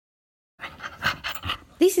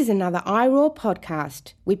This is another inaugural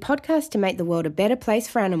podcast. We podcast to make the world a better place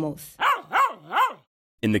for animals.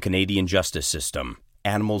 In the Canadian justice system,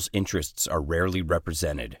 animals' interests are rarely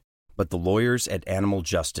represented, but the lawyers at Animal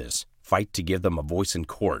Justice fight to give them a voice in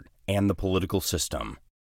court and the political system.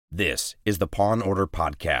 This is the Paw Order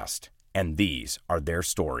podcast, and these are their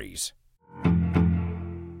stories.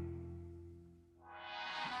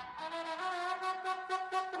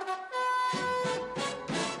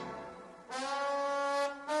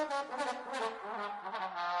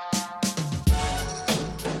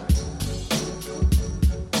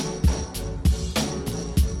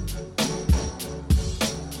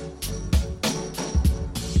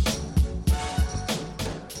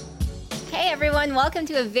 Welcome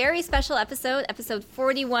to a very special episode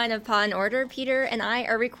 41 of Paw Order. Peter and I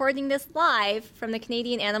are recording this live from the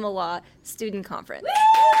Canadian Animal Law Student Conference.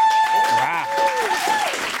 Wow.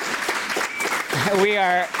 We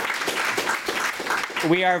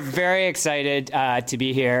are very excited to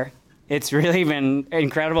be here. It's really been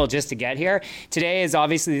incredible just to get here. Today is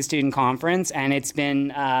obviously the student conference, and it's been,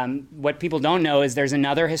 what people don't know is there's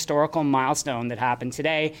another historical milestone that happened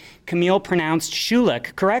today. Camille pronounced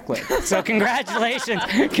Schulich correctly. So congratulations.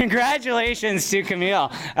 Congratulations to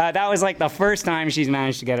Camille. That was like the first time she's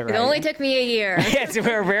managed to get it right. It only took me a year. Yes,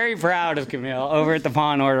 we're very proud of Camille over at the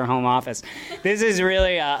Paw Order home office. This is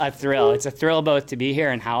really a thrill. It's a thrill both to be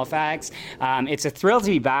here in Halifax. It's a thrill to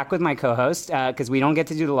be back with my co-host because we don't get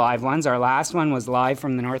to do the live ones. Our last one was live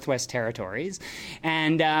from the Northwest Territories.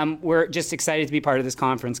 And we're just excited to be part of this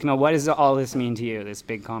conference. Camille, what does all this mean to you, this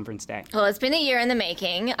big conference day? Well, it's been a year in the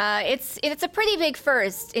making. It's a pretty big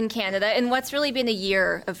first in Canada, and what's really been a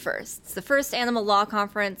year of firsts. The first animal law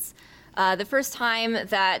conference, the first time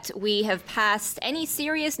that we have passed any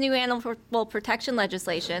serious new animal protection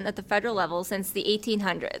legislation at the federal level since the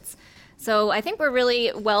 1800s. So I think we're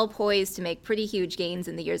really well poised to make pretty huge gains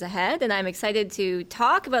in the years ahead, and I'm excited to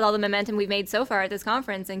talk about all the momentum we've made so far at this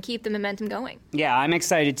conference and keep the momentum going. Yeah, I'm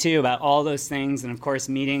excited too about all those things, and of course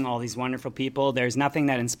meeting all these wonderful people. There's nothing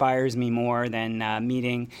that inspires me more than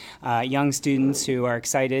meeting young students who are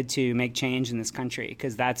excited to make change in this country,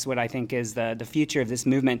 because that's what I think is the future of this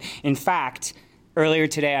movement. In fact, earlier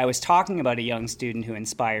today, I was talking about a young student who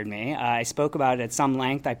inspired me. I spoke about it at some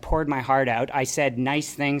length. I poured my heart out. I said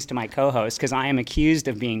nice things to my co-host because I am accused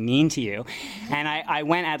of being mean to you. And I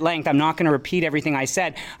went at length. I'm not going to repeat everything I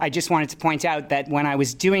said. I just wanted to point out that when I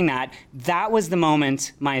was doing that, that was the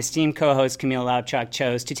moment my esteemed co-host Camille Laubchuk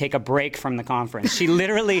chose to take a break from the conference. She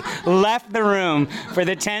literally left the room for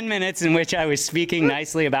the 10 minutes in which I was speaking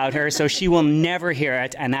nicely about her, so she will never hear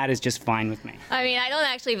it, and that is just fine with me. I mean, I don't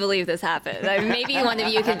actually believe this happened. Maybe one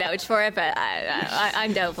of you can vouch for it, but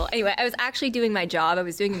I'm doubtful. Anyway, I was actually doing my job. I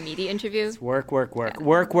was doing a media interview. It's work.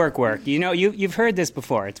 You know, you've heard this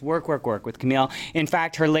before. It's work with Camille. In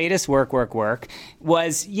fact, her latest work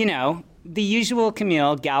was, you know, the usual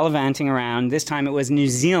Camille gallivanting around. This time it was New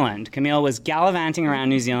Zealand. Camille was gallivanting around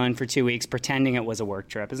New Zealand for 2 weeks, pretending it was a work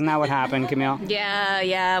trip. Isn't that what happened, Camille?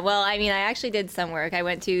 Yeah. Well, I mean, I actually did some work. I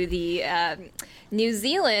went to the New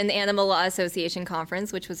Zealand Animal Law Association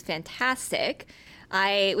conference, which was fantastic.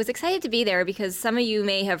 I was excited to be there because some of you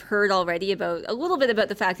may have heard already about a little bit about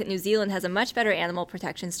the fact that New Zealand has a much better animal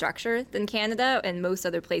protection structure than Canada and most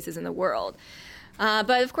other places in the world.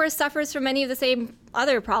 But of course suffers from many of the same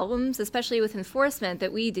other problems, especially with enforcement,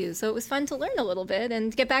 that we do. So it was fun to learn a little bit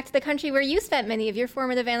and get back to the country where you spent many of your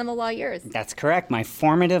formative animal law years. That's correct. My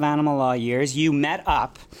formative animal law years. You met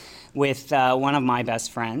up with one of my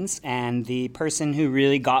best friends and the person who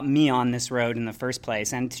really got me on this road in the first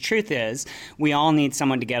place. And the truth is, we all need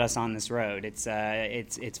someone to get us on this road.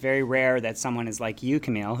 It's very rare that someone is like you,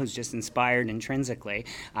 Camille, who's just inspired intrinsically.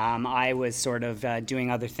 I was sort of doing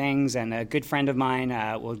other things, and a good friend of mine,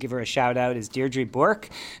 we'll give her a shout out, is Deirdre Bourque,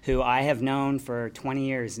 who I have known for 20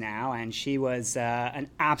 years now, and she was an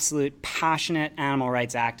absolute passionate animal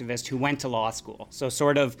rights activist who went to law school. So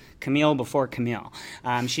sort of Camille before Camille.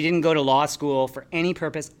 She didn't go to law school for any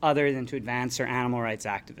purpose other than to advance her animal rights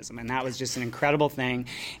activism, and that was just an incredible thing.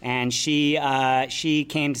 And she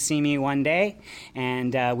came to see me one day,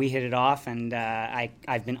 and we hit it off, and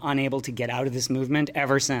I've been unable to get out of this movement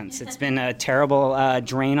ever since. It's been a terrible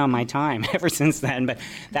drain on my time ever since then, but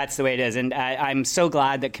that's the way it is. And I'm so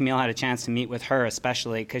glad that Camille had a chance to meet with her,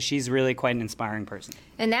 especially because she's really quite an inspiring person.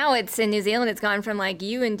 And now it's in New Zealand, it's gone from like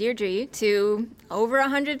you and Deirdre to over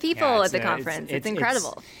 100 people at the conference. It's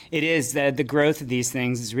incredible. It is. The growth of these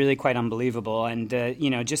things is really quite unbelievable. And,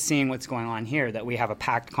 just seeing what's going on here, that we have a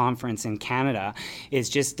packed conference in Canada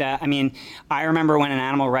is just, I remember when an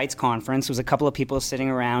animal rights conference was a couple of people sitting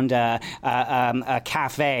around a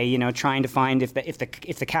cafe, trying to find if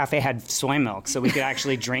the cafe had soy milk so we could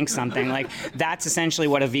actually drink something. Like, that's essentially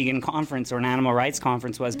what a vegan conference or an animal rights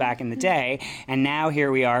conference was back in the day. And now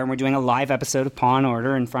here we are, and we're doing a live episode of Paw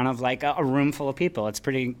Order in front of like a room full of people. It's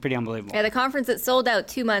pretty unbelievable. Yeah, the conference, it sold out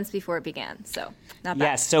 2 months before it began, so not bad.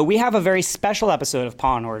 Yes, so we have a very special episode of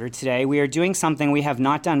Paw Order today. We are doing something we have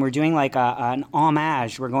not done. We're doing like an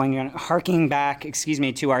homage. We're harking back,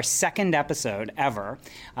 to our second episode ever.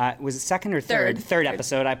 Was it second or third? Third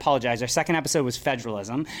episode. I apologize. Our second episode was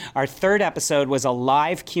federalism. Our third episode was a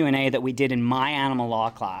live Q&A that we did in my animal law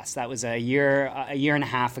class. That was a year and a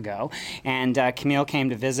half ago. And Camille came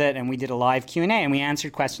to visit, and we did a live Q&A, and we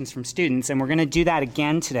answered questions from students. And we're going to do that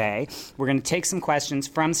again today. We're going to take some questions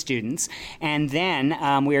from students, and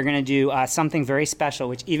then we are going to do something very special,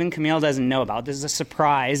 which even Camille doesn't know about. This is a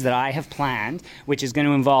surprise that I have planned, which is going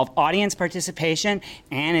to involve audience participation,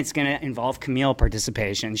 and it's going to involve Camille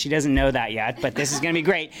participation. She doesn't know that yet, but this is going to be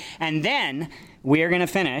great. And then we are going to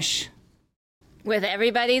finish with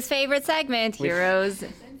everybody's favorite segment, Heroes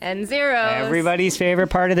and Zeros. Everybody's favorite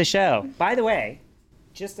part of the show. By the way,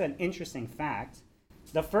 just an interesting fact.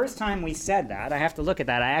 The first time we said that, I have to look at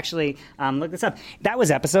that. I actually looked this up. That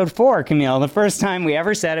was episode 4, Camille. The first time we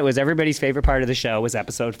ever said it was everybody's favorite part of the show was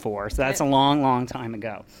episode 4. So that's a long, long time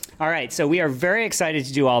ago. All right, so we are very excited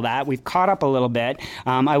to do all that. We've caught up a little bit.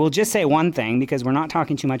 I will just say one thing, because we're not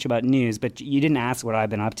talking too much about news, but you didn't ask what I've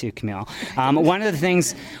been up to, Camille. One of the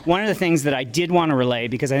things that I did want to relay,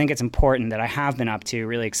 because I think it's important that I have been up to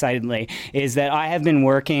really excitedly, is that I have been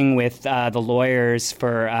working with the lawyers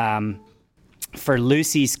for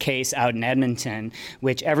Lucy's case out in Edmonton,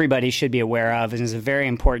 which everybody should be aware of, and is a very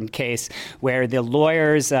important case where the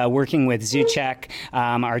lawyers working with ZooCheck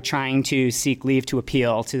are trying to seek leave to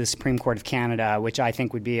appeal to the Supreme Court of Canada, which I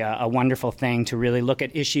think would be a wonderful thing to really look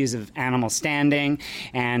at issues of animal standing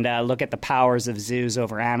and look at the powers of zoos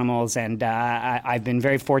over animals. And I've been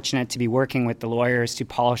very fortunate to be working with the lawyers to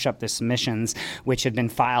polish up the submissions, which have been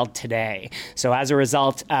filed today. So as a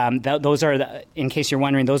result, those are, in case you're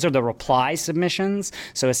wondering, those are the reply submissions.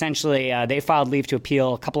 So essentially, they filed leave to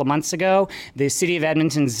appeal a couple of months ago. The City of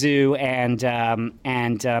Edmonton Zoo and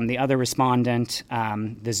the other respondent,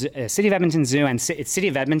 City of Edmonton Zoo and City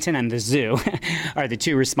of Edmonton and the Zoo are the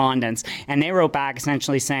two respondents. And they wrote back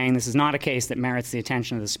essentially saying this is not a case that merits the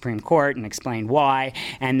attention of the Supreme Court, and explained why.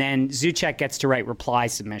 And then ZooCheck gets to write reply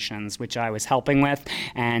submissions, which I was helping with.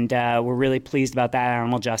 And we're really pleased about that.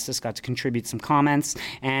 Animal Justice got to contribute some comments.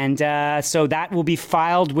 And so that will be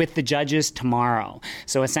filed with the judges tomorrow.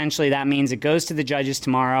 So essentially that means it goes to the judges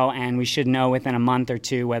tomorrow, and we should know within a month or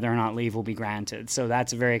two whether or not leave will be granted. So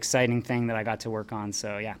that's a very exciting thing that I got to work on.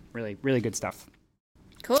 So yeah, really, really good stuff.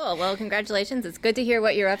 Cool. Well, congratulations. It's good to hear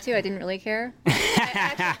what you're up to. I didn't really care.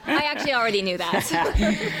 I actually already knew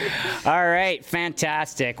that. All right.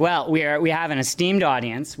 Fantastic. Well, we have an esteemed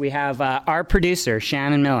audience. We have our producer,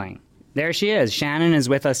 Shannon Milling. There she is. Shannon is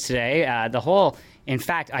with us today. In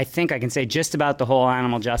fact, I think I can say just about the whole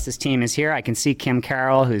Animal Justice team is here. I can see Kim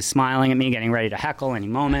Carroll, who's smiling at me, getting ready to heckle any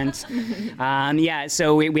moment.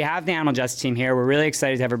 So we have the Animal Justice team here. We're really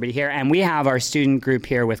excited to have everybody here. And we have our student group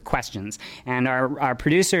here with questions. And our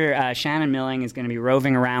producer, Shannon Milling, is going to be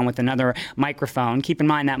roving around with another microphone. Keep in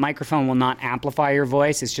mind that microphone will not amplify your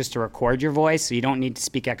voice. It's just to record your voice, so you don't need to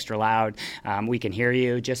speak extra loud. We can hear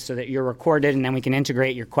you just so that you're recorded, and then we can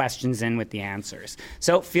integrate your questions in with the answers.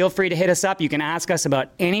 So feel free to hit us up. You can ask us about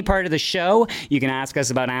any part of the show. You can ask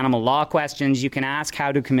us about animal law questions. You can ask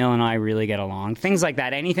how do Camille and I really get along. Things like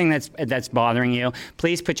that. Anything that's bothering you,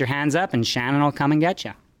 please put your hands up and Shannon will come and get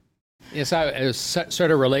you. Yes, it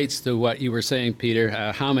sort of relates to what you were saying, Peter,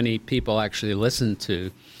 how many people actually listen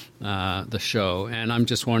to the show. And I'm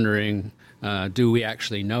just wondering, do we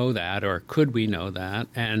actually know that, or could we know that?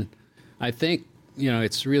 And I think,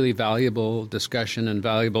 it's really valuable discussion and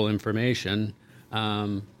valuable information.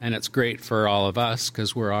 And it's great for all of us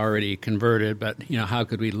because we're already converted, but, how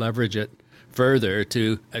could we leverage it further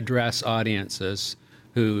to address audiences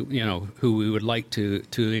who we would like to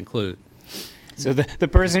include? So the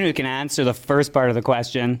person who can answer the first part of the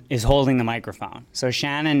question is holding the microphone. So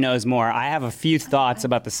Shannon knows more. I have a few thoughts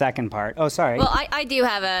about the second part. Oh, sorry. Well, I do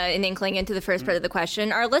have an inkling into the first part of the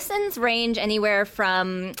question. Our listens range anywhere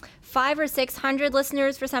from 500 or 600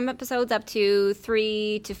 listeners for some episodes, up to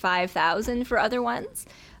 3,000 to 5,000 for other ones.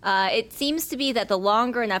 It seems to be that the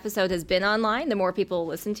longer an episode has been online, the more people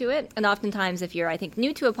listen to it. And oftentimes, if you're, I think,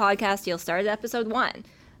 new to a podcast, you'll start at episode 1.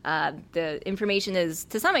 The information is,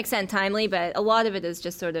 to some extent, timely, but a lot of it is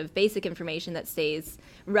just sort of basic information that stays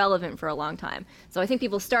relevant for a long time. So I think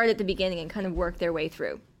people start at the beginning and kind of work their way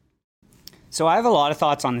through. So I have a lot of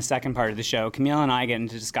thoughts on the second part of the show. Camille and I get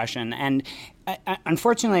into discussion, and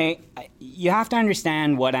unfortunately, you have to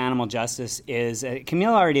understand what animal justice is.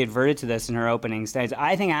 Camille already adverted to this in her opening statement.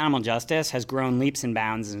 I think animal justice has grown leaps and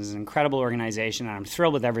bounds and is an incredible organization, and I'm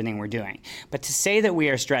thrilled with everything we're doing. But to say that we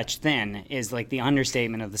are stretched thin is like the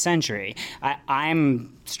understatement of the century.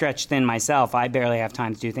 I'm stretched thin myself. I barely have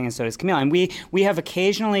time to do things, and so does Camille. And we have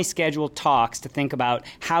occasionally scheduled talks to think about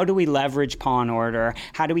how do we leverage Paw Order,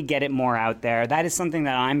 how do we get it more out there. That is something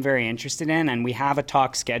that I'm very interested in, and we have a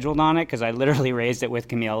talk scheduled on it because I literally raised it with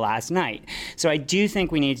Camille last night. So I do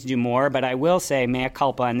think we need to do more, but I will say, mea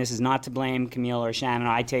culpa, and this is not to blame Camille or Shannon.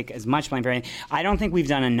 I take as much blame for anything. I don't think we've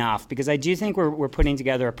done enough because I do think we're putting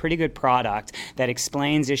together a pretty good product that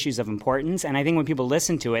explains issues of importance, and I think when people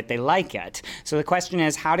listen to it, they like it. So the question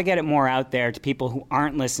is how to get it more out there to people who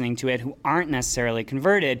aren't listening to it, who aren't necessarily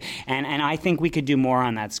converted, and I think we could do more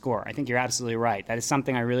on that score. I think you're absolutely right. That is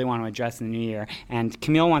something I really want to address in the new year. And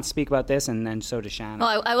Camille wants to speak about this, and then so does Shannon.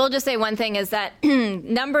 Well, I will just say one thing is that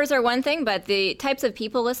numbers are one thing, but the types of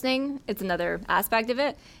people listening, it's another aspect of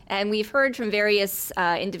it. And we've heard from various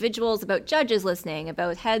individuals about judges listening,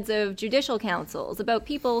 about heads of judicial councils, about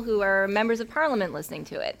people who are members of parliament listening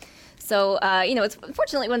to it. So, it's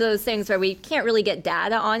unfortunately one of those things where we can't really get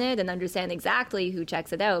data on it and understand exactly who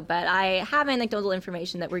checks it out. But I have anecdotal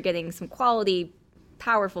information that we're getting some quality,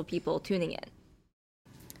 powerful people tuning in.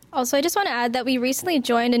 Also, I just want to add that we recently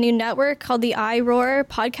joined a new network called the iRoar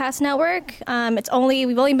Podcast Network.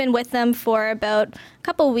 We've only been with them for about a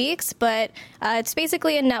couple weeks, but it's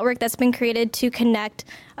basically a network that's been created to connect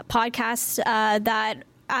podcasts that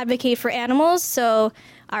advocate for animals. So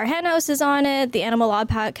our Hen House is on it, the Animal Law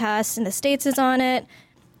Podcast in the States is on it.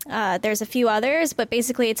 There's a few others, but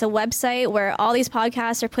basically it's a website where all these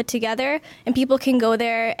podcasts are put together and people can go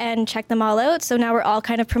there and check them all out. So now we're all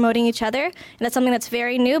kind of promoting each other. And that's something that's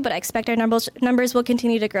very new, but I expect our numbers will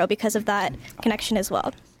continue to grow because of that connection as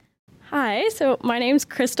well. Hi, so my name's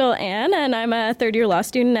Crystal Ann, and I'm a third-year law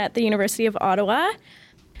student at the University of Ottawa.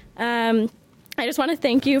 I just want to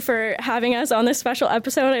thank you for having us on this special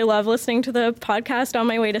episode. I love listening to the podcast on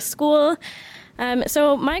my way to school.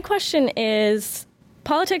 So my question is,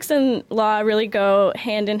 politics and law really go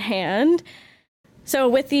hand in hand. So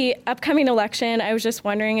with the upcoming election, I was just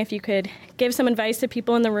wondering if you could give some advice to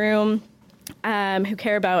people in the room who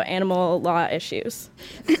care about animal law issues.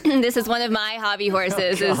 This is one of my hobby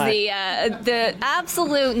horses, is the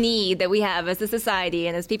absolute need that we have as a society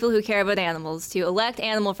and as people who care about animals to elect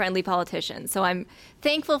animal-friendly politicians. So I'm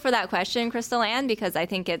thankful for that question, Crystal Ann, because I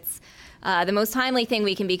think it's the most timely thing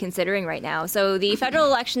we can be considering right now. So the federal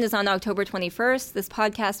election is on October 21st. This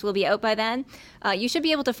podcast will be out by then. You should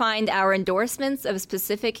be able to find our endorsements of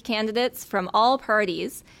specific candidates from all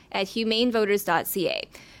parties at humanevoters.ca.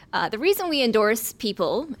 The reason we endorse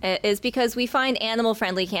people is because we find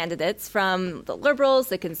animal-friendly candidates from the Liberals,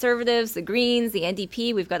 the Conservatives, the Greens, the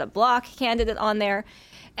NDP. We've got a Bloc candidate on there.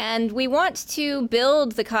 And we want to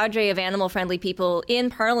build the cadre of animal-friendly people in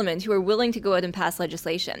Parliament who are willing to go out and pass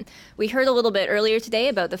legislation. We heard a little bit earlier today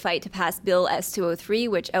about the fight to pass Bill S-203,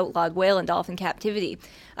 which outlawed whale and dolphin captivity.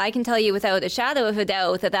 I can tell you without a shadow of a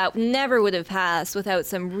doubt that never would have passed without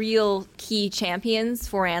some real key champions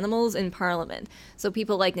for animals in Parliament. So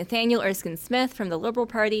people like Nathaniel Erskine-Smith from the Liberal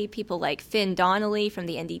Party, people like Finn Donnelly from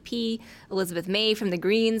the NDP, Elizabeth May from the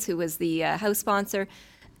Greens, who was the House sponsor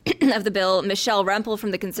of the bill, Michelle Rempel from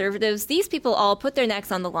the Conservatives. These people all put their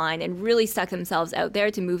necks on the line and really stuck themselves out there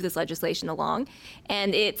to move this legislation along.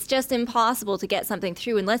 And it's just impossible to get something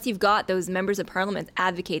through unless you've got those members of Parliament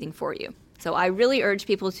advocating for you. So I really urge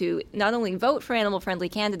people to not only vote for animal-friendly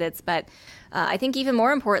candidates, but I think even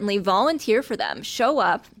more importantly, volunteer for them. Show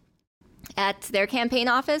up at their campaign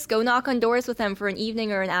office, go knock on doors with them for an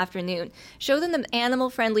evening or an afternoon. Show them that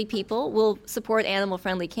animal-friendly people will support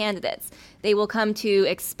animal-friendly candidates. They will come to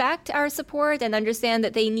expect our support and understand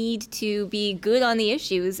that they need to be good on the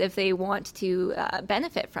issues if they want to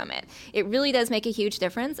benefit from it. It really does make a huge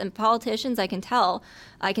difference, and politicians, I can tell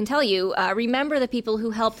you, remember the people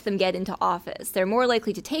who helped them get into office. They're more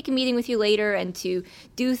likely to take a meeting with you later and to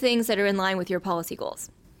do things that are in line with your policy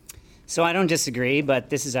goals. So I don't disagree, but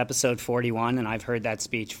this is episode 41, and I've heard that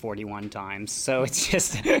speech 41 times. So it's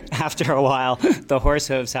just, after a while, the horse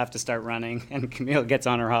hooves have to start running, and Camille gets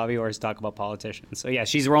on her hobby horse to talk about politicians. So yeah,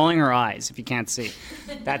 she's rolling her eyes, if you can't see.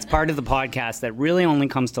 That's part of the podcast that really only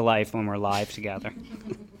comes to life when we're live together.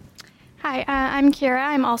 Hi, I'm Kira.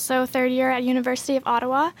 I'm also third year at University of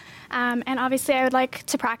Ottawa, and obviously I would like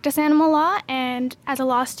to practice animal law, and as a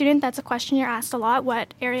law student, that's a question you're asked a lot,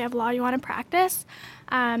 what area of law you want to practice.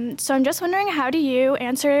 So I'm just wondering, how do you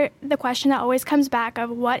answer the question that always comes back of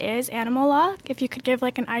what is animal law? If you could give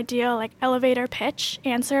like an ideal like elevator pitch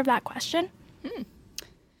answer of that question.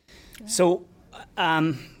 So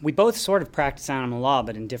we both sort of practice animal law,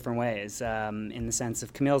 but in different ways, in the sense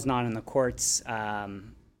of Camille's not in the courts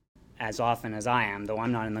as often as I am, though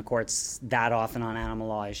I'm not in the courts that often on animal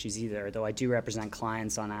law issues either, though I do represent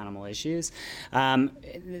clients on animal issues.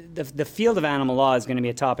 The field of animal law is going to be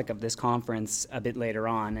a topic of this conference a bit later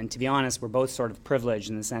on, and to be honest, we're both sort of privileged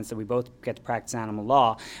in the sense that we both get to practice animal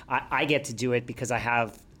law. I get to do it because I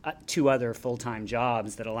have two other full-time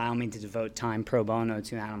jobs that allow me to devote time pro bono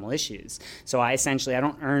to animal issues. So I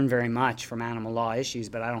don't earn very much from animal law issues,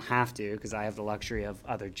 but I don't have to because I have the luxury of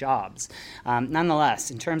other jobs. Nonetheless,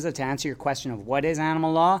 in terms of to answer your question of what is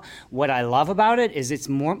animal law, what I love about it is it's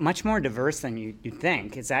much more diverse than you'd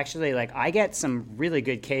think. It's actually like I get some really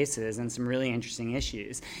good cases and some really interesting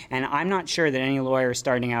issues. And I'm not sure that any lawyer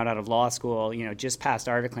starting out of law school, just past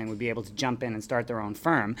articling would be able to jump in and start their own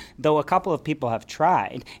firm, though a couple of people have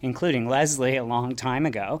tried, including Leslie a long time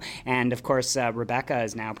ago. And of course, Rebecca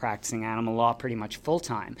is now practicing animal law pretty much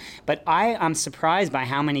full-time. But I am surprised by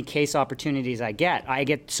how many case opportunities I get. I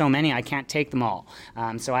get so many, I can't take them all.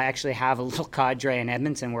 So I actually have a little cadre in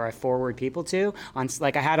Edmonton where I forward people to.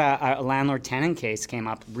 I had a landlord-tenant case came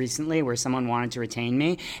up recently where someone wanted to retain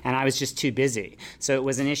me, and I was just too busy. So it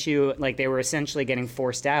was an issue, like they were essentially getting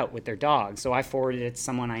forced out with their dog. So I forwarded it to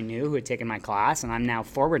someone I knew who had taken my class, and I'm now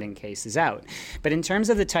forwarding cases out. But in terms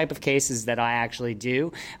of the type of cases that I actually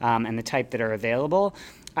do and the type that are available,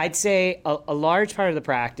 I'd say a large part of the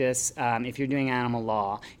practice, if you're doing animal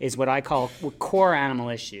law, is what I call core animal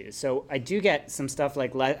issues. So I do get some stuff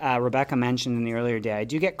like Rebecca mentioned in the earlier day. I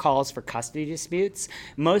do get calls for custody disputes.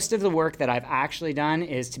 Most of the work that I've actually done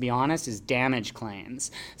is, to be honest, is damage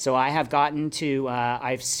claims. So I have gotten to,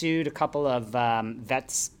 I've sued a couple of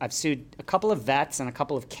vets. I've sued a couple of vets and a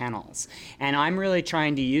couple of kennels. And I'm really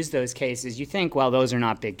trying to use those cases. You think, well, those are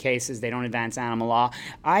not big cases. They don't advance animal law.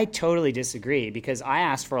 I totally disagree because I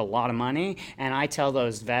asked for a lot of money, and I tell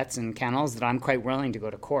those vets and kennels that I'm quite willing to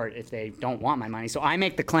go to court if they don't want my money. So I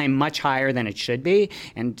make the claim much higher than it should be,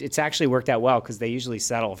 and it's actually worked out well because they usually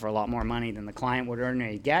settle for a lot more money than the client would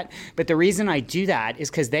ordinarily get. But the reason I do that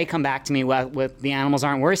is because they come back to me with the animals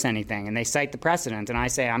aren't worth anything, and they cite the precedent, and I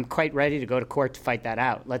say I'm quite ready to go to court to fight that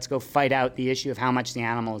out. Let's go fight out the issue of how much the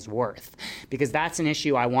animal is worth, because that's an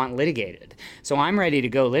issue I want litigated. So I'm ready to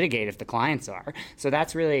go litigate if the clients are. So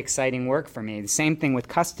that's really exciting work for me. The same thing with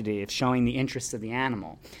custody, of showing the interests of the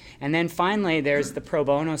animal. And then finally, there's the pro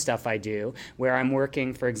bono stuff I do, where I'm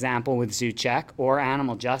working, for example, with ZooCheck or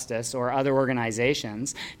Animal Justice or other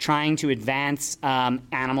organizations trying to advance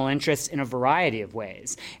animal interests in a variety of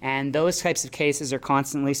ways. And those types of cases are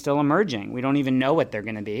constantly still emerging. We don't even know what they're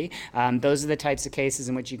going to be. Those are the types of cases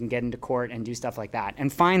in which you can get into court and do stuff like that.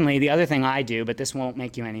 And finally, the other thing I do, but this won't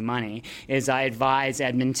make you any money, is I advise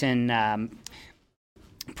Edmonton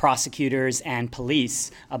prosecutors and police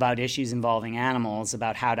about issues involving animals,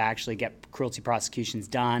 about how to actually get cruelty prosecutions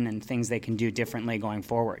done and things they can do differently going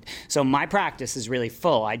forward. So my practice is really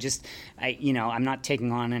full. I'm not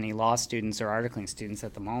taking on any law students or articling students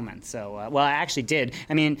at the moment. So, I actually did.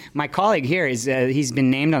 I mean, my colleague here he's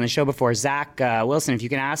been named on the show before, Zach Wilson. If you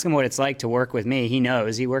can ask him what it's like to work with me, he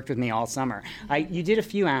knows. He worked with me all summer. You did a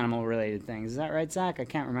few animal-related things. Is that right, Zach? I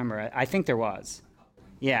can't remember. I think there was.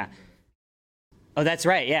 Yeah. Oh, that's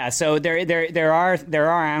right. Yeah. So there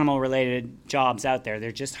are animal-related jobs out there.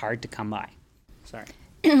 They're just hard to come by. Sorry.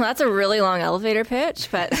 That's a really long elevator pitch,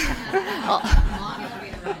 but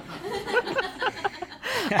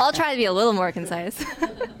I'll try to be a little more concise.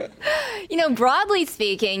 Broadly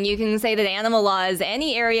speaking, you can say that animal law is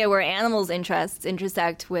any area where animals' interests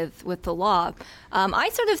intersect with the law. I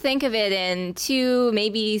sort of think of it in two,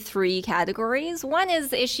 maybe three categories. One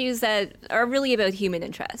is issues that are really about human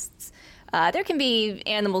interests. There can be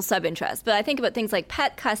animal sub-interests, but I think about things like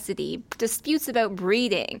pet custody, disputes about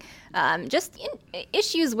breeding,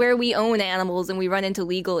 issues where we own animals and we run into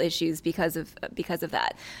legal issues because of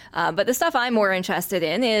that. But the stuff I'm more interested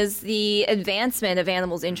in is the advancement of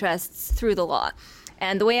animals' interests through the law.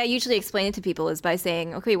 And the way I usually explain it to people is by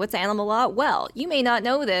saying, okay, what's animal law? Well, you may not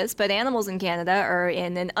know this, but animals in Canada are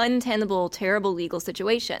in an untenable, terrible legal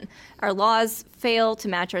situation. Our laws fail to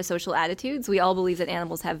match our social attitudes. We all believe that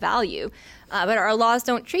animals have value, but our laws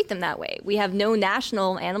don't treat them that way. We have no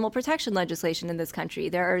national animal protection legislation in this country.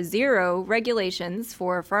 There are 0 regulations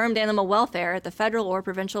for farmed animal welfare at the federal or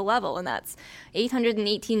provincial level, and that's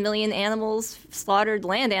 818 million animals slaughtered,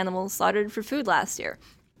 land animals slaughtered for food last year.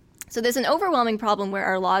 So there's an overwhelming problem where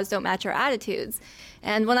our laws don't match our attitudes.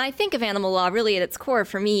 And when I think of animal law, really at its core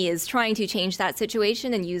for me is trying to change that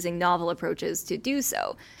situation and using novel approaches to do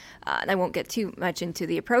so. And I won't get too much into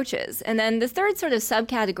the approaches. And then the third sort of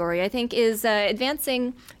subcategory, I think, is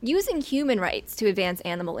using human rights to advance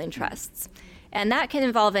animal interests. And that can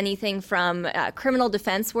involve anything from criminal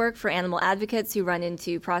defense work for animal advocates who run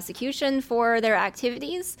into prosecution for their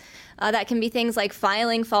activities. That can be things like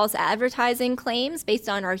filing false advertising claims based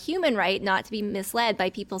on our human right not to be misled by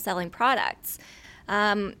people selling products.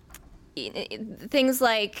 Things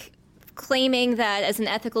like claiming that as an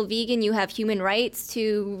ethical vegan you have human rights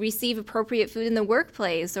to receive appropriate food in the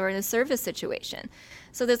workplace or in a service situation.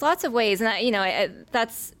 So there's lots of ways, and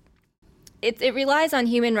it relies on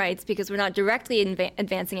human rights because we're not directly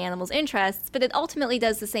advancing animals' interests, but it ultimately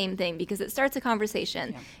does the same thing because it starts a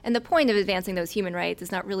conversation. Yeah. And the point of advancing those human rights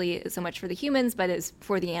is not really so much for the humans, but is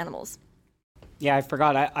for the animals. Yeah, I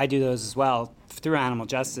forgot. I do those as well through animal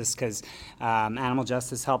justice because animal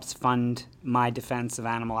justice helps fund my defense of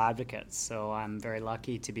animal advocates. So I'm very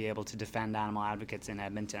lucky to be able to defend animal advocates in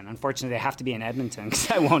Edmonton. Unfortunately, they have to be in Edmonton because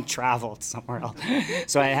I won't travel somewhere else.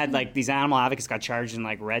 So I had these animal advocates got charged in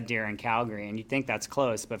Red Deer and Calgary, and you'd think that's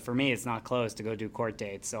close, but for me, it's not close to go do court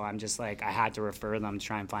dates. So I'm just I had to refer them to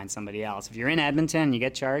try and find somebody else. If you're in Edmonton, you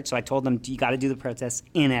get charged. So I told them, you got to do the protests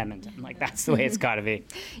in Edmonton. That's the way it's got to be.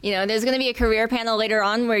 There's going to be a career panel later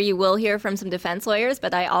on where you will hear from some defense lawyers,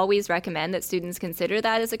 but I always recommend that students consider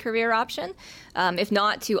that as a career option, if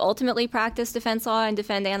not to ultimately practice defense law and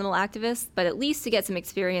defend animal activists, but at least to get some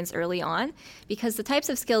experience early on, because the types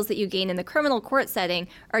of skills that you gain in the criminal court setting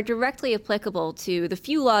are directly applicable to the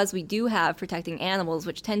few laws we do have protecting animals,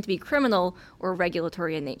 which tend to be criminal or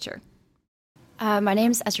regulatory in nature. My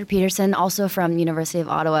name's Esther Peterson, also from the University of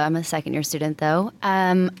Ottawa. I'm a second-year student, though.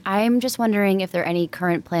 I'm just wondering if there are any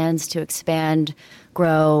current plans to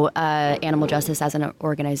grow animal justice as an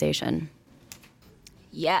organization.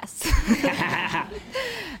 Yes.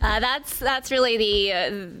 That's really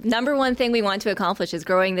the number one thing we want to accomplish is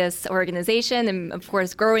growing this organization and, of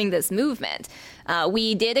course, growing this movement.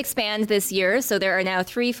 We did expand this year, so there are now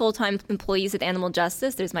 3 full-time employees at Animal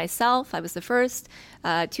Justice. There's myself. I was the first.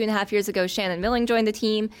 2.5 years ago, Shannon Milling joined the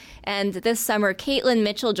team. And this summer, Caitlin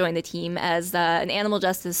Mitchell joined the team as an Animal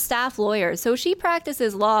Justice staff lawyer. So she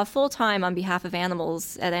practices law full-time on behalf of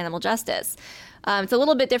animals at Animal Justice. It's a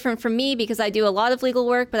little bit different from me because I do a lot of legal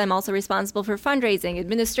work, but I'm also responsible for fundraising,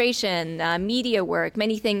 administration, media work,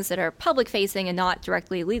 many things that are public-facing and not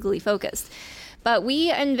directly legally focused. But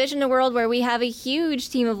we envision a world where we have a huge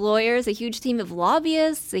team of lawyers, a huge team of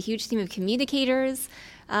lobbyists, a huge team of communicators,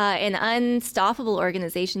 an unstoppable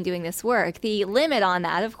organization doing this work. The limit on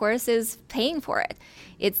that, of course, is paying for it.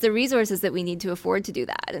 It's the resources that we need to afford to do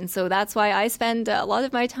that. And so that's why I spend a lot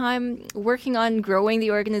of my time working on growing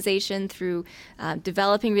the organization through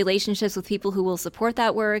developing relationships with people who will support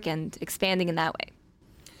that work and expanding in that way.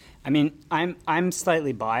 I mean, I'm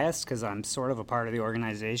slightly biased because I'm sort of a part of the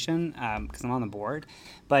organization because I'm on the board.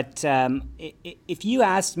 But if you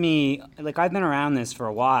asked me, I've been around this for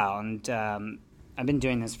a while, and I've been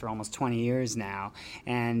doing this for almost 20 years now.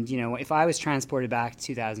 And, if I was transported back to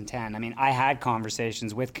 2010, I had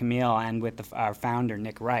conversations with Camille and with our founder,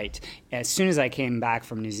 Nick Wright, as soon as I came back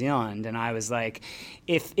from New Zealand. And I was like,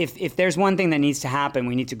 if there's one thing that needs to happen,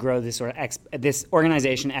 we need to grow this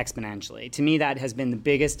organization exponentially. To me, that has been the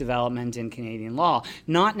biggest development in Canadian law,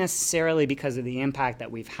 not necessarily because of the impact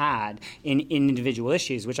that we've had in individual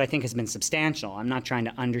issues, which I think has been substantial. I'm not trying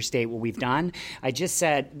to understate what we've done. I just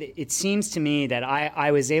said it seems to me that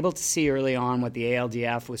I was able to see early on what the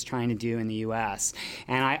ALDF was trying to do in the U.S.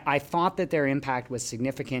 And I thought that their impact was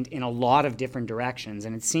significant in a lot of different directions.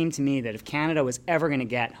 And it seemed to me that if Canada was ever going to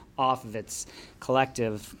get off of its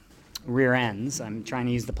collective rear ends, I'm trying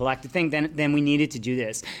to use the collective thing, then we needed to do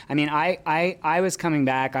this. I was coming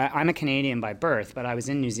back. I'm a Canadian by birth, but I was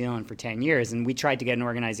in New Zealand for 10 years, and we tried to get an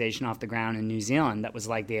organization off the ground in New Zealand that was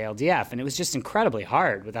like the ALDF, and it was just incredibly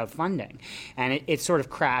hard without funding. And it sort of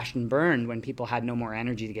crashed and burned when people had no more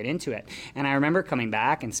energy to get into it. And I remember coming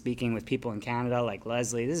back and speaking with people in Canada like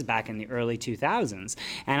Leslie, this is back in the early 2000s,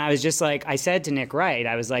 and I was just like, I said to Nick Wright,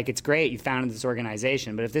 I was like, it's great you founded this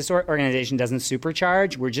organization, but if this organization doesn't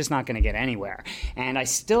supercharge, we're just not going going to get anywhere. And I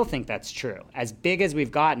still think that's true. As big as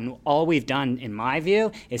we've gotten, all we've done, in my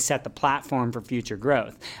view, is set the platform for future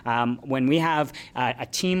growth. When we have a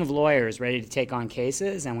team of lawyers ready to take on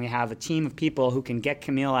cases, and we have a team of people who can get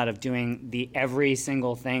Camille out of doing the every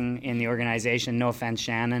single thing in the organization, no offense,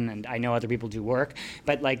 Shannon, and I know other people do work,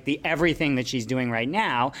 but like the everything that she's doing right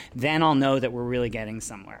now, then I'll know that we're really getting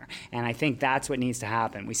somewhere. And I think that's what needs to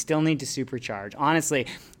happen. We still need to supercharge. Honestly,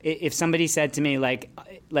 if somebody said to me,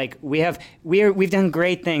 we've done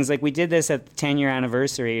great things, like we did this at the 10-year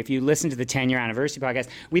anniversary. If you listen to the 10-year anniversary podcast,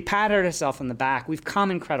 we patted ourselves on the back. We've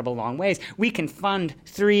come incredible long ways. We can fund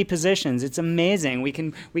 3 positions. It's amazing. We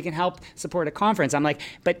can help support a conference. I'm like,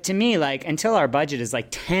 but to me, like, until our budget is like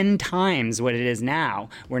 10 times what it is now,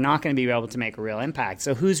 we're not going to be able to make a real impact.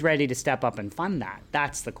 So who's ready to step up and fund that?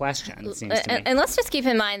 That's the question, it seems to me. And let's just keep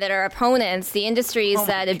in mind that our opponents, the industries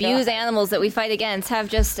that abuse animals that we fight against, have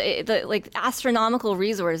just astronomical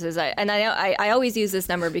resources. I always use this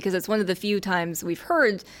number because it's one of the few times we've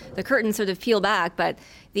heard the curtain sort of peel back, but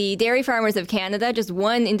the Dairy Farmers of Canada, just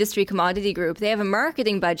one industry commodity group, they have a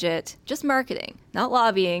marketing budget, just marketing, not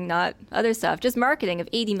lobbying, not other stuff, just marketing of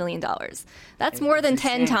 $80 million. That's more than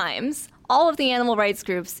 10 times all of the animal rights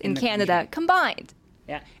groups in Canada combined.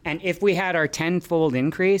 Yeah, and if we had our 10-fold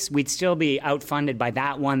increase, we'd still be outfunded by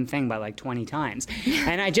that one thing by like 20 times.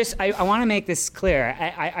 And I want to make this clear.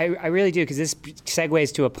 I really do, because this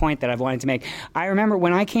segues to a point that I've wanted to make. I remember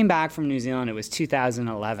when I came back from New Zealand, it was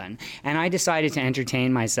 2011, and I decided to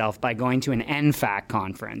entertain myself by going to an NFAC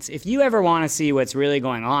conference. If you ever want to see what's really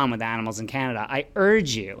going on with animals in Canada, I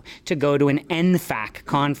urge you to go to an NFAC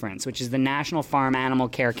conference, which is the National Farm Animal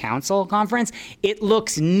Care Council conference. It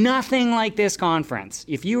looks nothing like this conference.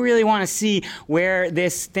 If you really want to see where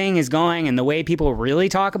this thing is going and the way people really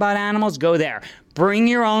talk about animals, go there. Bring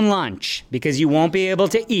your own lunch, because you won't be able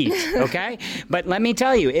to eat, okay? But let me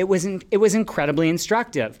tell you, it was incredibly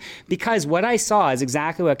instructive, because what I saw is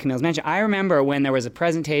exactly what Camille's mentioned. I remember when there was a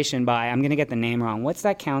presentation by, I'm going to get the name wrong, what's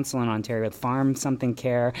that council in Ontario, Farm Something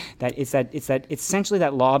Care? It's essentially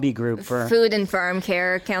that lobby group for... Food and Farm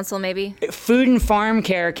Care Council, maybe? Food and Farm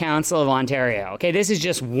Care Council of Ontario. Okay, this is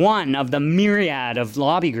just one of the myriad of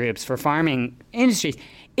lobby groups for farming industries.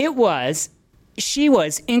 She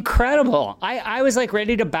was incredible. I was like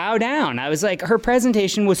ready to bow down. I was like, her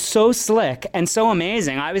presentation was so slick and so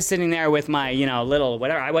amazing. I was sitting there with my, little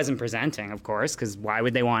whatever. I wasn't presenting, of course, because why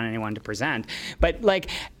would they want anyone to present? But like,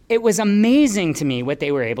 it was amazing to me what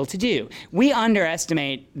they were able to do. We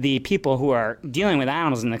underestimate the people who are dealing with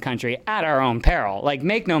animals in the country at our own peril. Like,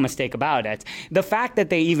 make no mistake about it. The fact that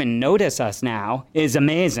they even notice us now is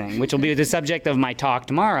amazing, which will be the subject of my talk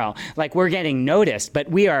tomorrow. Like, we're getting noticed,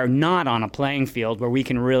 but we are not on a playing field where we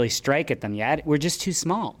can really strike at them yet. We're just too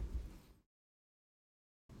small.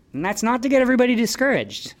 And that's not to get everybody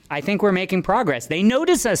discouraged. I think we're making progress. They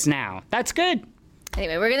notice us now. That's good.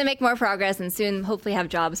 Anyway, we're going to make more progress and soon hopefully have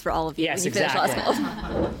jobs for all of you when you finish law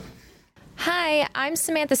school. Hi, I'm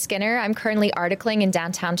Samantha Skinner. I'm currently articling in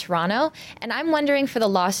downtown Toronto, and I'm wondering, for the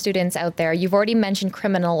law students out there, you've already mentioned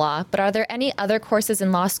criminal law, but are there any other courses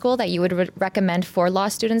in law school that you would recommend for law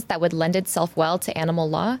students that would lend itself well to animal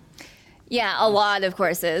law? Yeah, a lot of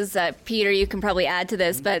courses. Peter, you can probably add to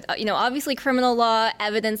this, but obviously criminal law,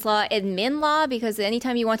 evidence law, admin law, because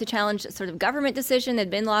anytime you want to challenge sort of government decision,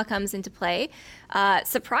 admin law comes into play.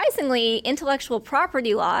 Surprisingly, intellectual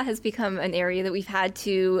property law has become an area that we've had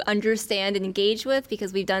to understand and engage with,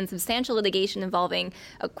 because we've done substantial litigation involving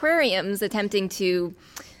aquariums attempting to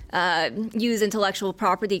use intellectual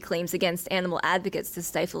property claims against animal advocates to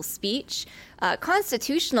stifle speech.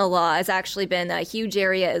 Constitutional law has actually been a huge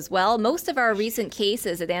area as well. Most of our recent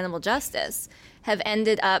cases at Animal Justice have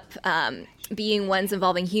ended up being ones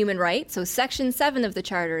involving human rights. So Section 7 of the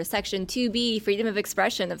Charter, Section 2B, freedom of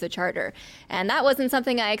expression of the Charter. And that wasn't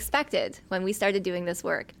something I expected when we started doing this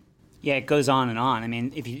work. Yeah, it goes on and on. I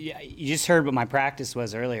mean, if you just heard what my practice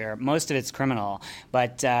was earlier. Most of it's criminal,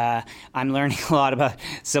 but I'm learning a lot about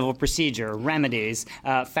civil procedure, remedies,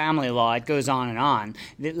 family law. It goes on and on.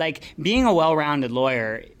 Like, being a well-rounded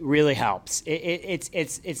lawyer really helps.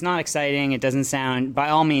 It's not exciting. It doesn't sound. By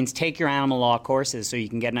all means, take your animal law courses so you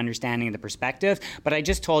can get an understanding of the perspective. But I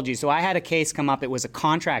just told you. So I had a case come up. It was a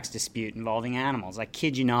contracts dispute involving animals. I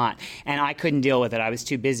kid you not. And I couldn't deal with it. I was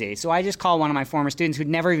too busy. So I just called one of my former students who'd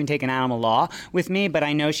never even taken animal law with me, but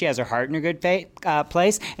I know she has her heart in a good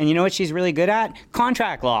place. And you know what she's really good at?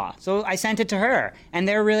 Contract law. So I sent it to her, and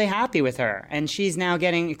they're really happy with her. And she's now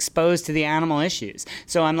getting exposed to the animal issues.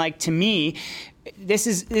 So I'm like, to me, this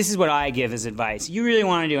is what I give as advice. You really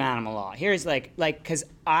want to do animal law. Here's because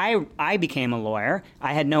I became a lawyer.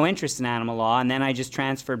 I had no interest in animal law, and then I just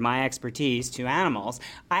transferred my expertise to animals.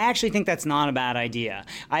 I actually think that's not a bad idea.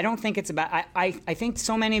 I don't think it's about. I think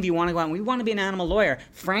so many of you want to go out and we want to be an animal lawyer.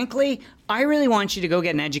 Frankly, I really want you to go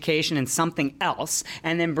get an education in something else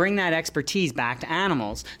and then bring that expertise back to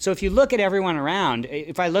animals. So if you look at everyone around,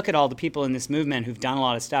 if I look at all the people in this movement who've done a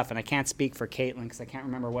lot of stuff, and I can't speak for Caitlin because I can't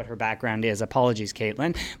remember what her background is. Apologies,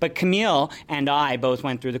 Caitlin. But Camille and I both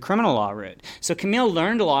went through the criminal law route. So Camille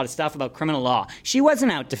learned a lot of stuff about criminal law. She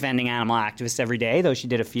wasn't out defending animal activists every day, though she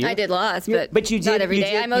did a few. I did lots, but you did, not every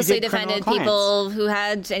day. Did, I mostly defended people who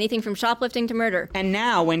had anything from shoplifting to murder. And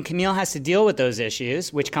now when Camille has to deal with those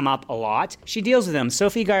issues, which come up a lot, she deals with them.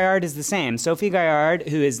 Sophie Gaillard is the same. Sophie Gaillard,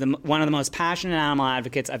 who is one of the most passionate animal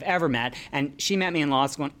advocates I've ever met, and she met me in law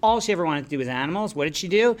school, and all she ever wanted to do was animals. What did she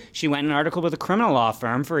do? She went and articled with a criminal law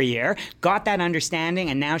firm for a year, got that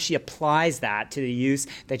understanding, and now she applies that to the use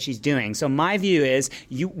that she's doing. So my view is,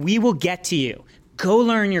 we will get to you. Go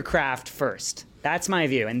learn your craft first. That's my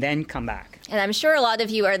view, and then come back. And I'm sure a lot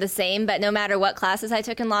of you are the same, but no matter what classes I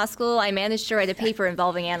took in law school, I managed to write a paper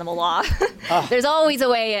involving animal law. There's always a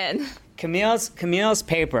way in. Camille's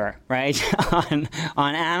paper, right, on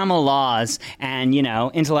animal laws and,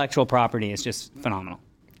 intellectual property is just phenomenal.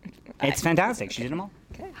 It's fantastic. She did them all.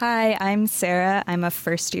 Okay. Hi, I'm Sarah. I'm a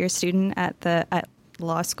first-year student at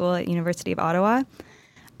law school at University of Ottawa.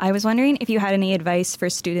 I was wondering if you had any advice for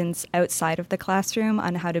students outside of the classroom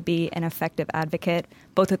on how to be an effective advocate,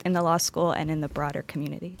 both within the law school and in the broader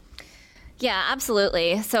community. Yeah,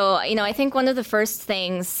 absolutely. So, I think one of the first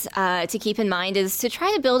things to keep in mind is to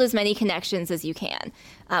try to build as many connections as you can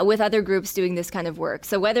with other groups doing this kind of work.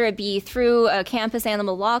 So whether it be through a campus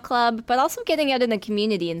animal law club, but also getting out in the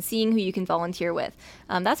community and seeing who you can volunteer with.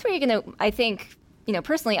 That's where you're going to, I think,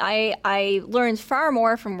 personally, I learned far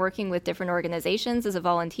more from working with different organizations as a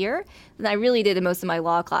volunteer than I really did in most of my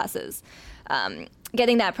law classes.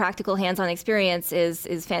 Getting that practical hands-on experience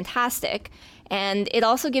is fantastic. And it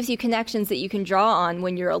also gives you connections that you can draw on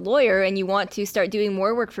when you're a lawyer and you want to start doing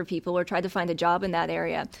more work for people or try to find a job in that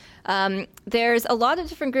area. There's a lot of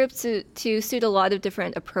different groups to suit a lot of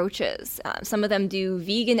different approaches. Some of them do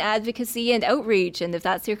vegan advocacy and outreach, and if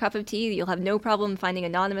that's your cup of tea, you'll have no problem finding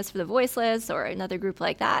Anonymous for the Voiceless or another group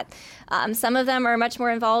like that. Some of them are much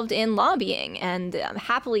more involved in lobbying, and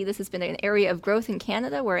happily this has been an area of growth in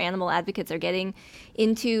Canada where animal advocates are getting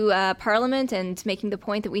into Parliament and making the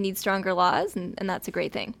point that we need stronger laws, and that's a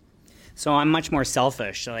great thing. So I'm much more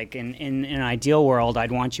selfish. Like in an ideal world,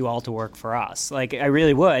 I'd want you all to work for us. Like I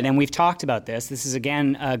really would. And we've talked about this. This is,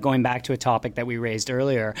 again, going back to a topic that we raised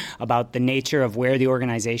earlier about the nature of where the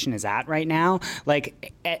organization is at right now.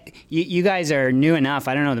 Like you guys are new enough.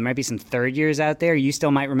 I don't know. There might be some third years out there. You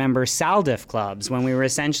still might remember SALDIF clubs when we were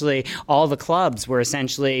essentially, all the clubs were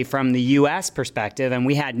essentially from the U.S. perspective, and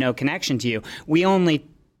we had no connection to you. We only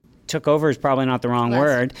took over is probably not the wrong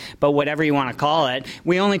word, but whatever you want to call it,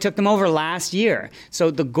 we only took them over last year.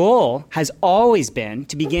 So the goal has always been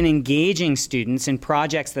to begin engaging students in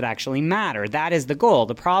projects that actually matter. That is the goal.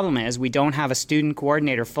 The problem is we don't have a student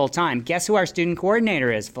coordinator full-time. Guess who our student coordinator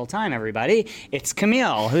is full-time, everybody? It's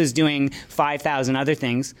Camille, who's doing 5,000 other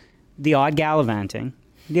things, the odd gallivanting,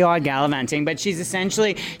 but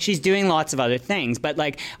she's doing lots of other things. But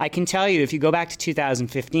I can tell you, if you go back to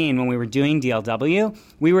 2015 when we were doing DLW,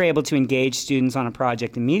 we were able to engage students on a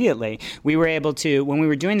project immediately. We were able to, when we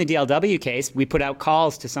were doing the DLW case, we put out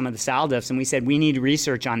calls to some of the SALDIFs and we said, we need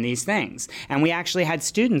research on these things. And we actually had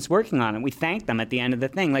students working on it. We thanked them at the end of the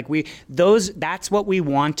thing. That's what we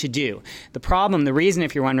want to do. The reason,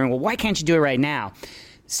 if you're wondering, well, why can't you do it right now?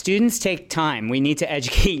 Students take time. We need to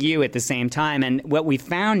educate you at the same time. And what we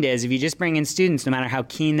found is if you just bring in students, no matter how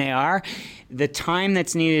keen they are, the time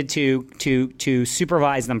that's needed to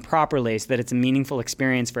supervise them properly so that it's a meaningful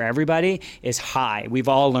experience for everybody is high. We've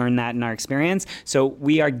all learned that in our experience. So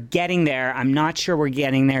we are getting there. I'm not sure we're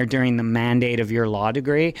getting there during the mandate of your law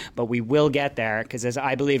degree, but we will get there because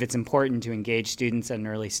I believe it's important to engage students at an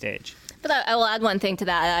early stage. But I will add one thing to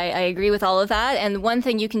that. I agree with all of that. And one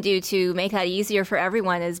thing you can do to make that easier for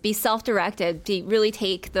everyone is be self-directed, to really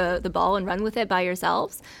take the ball and run with it by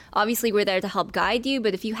yourselves. Obviously, we're there to help guide you.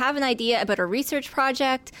 But if you have an idea about a research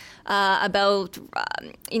project, about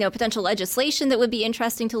potential legislation that would be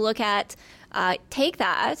interesting to look at, take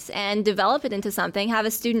that and develop it into something. Have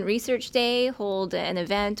a student research day, hold an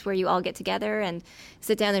event where you all get together and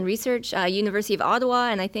sit down and research. University of Ottawa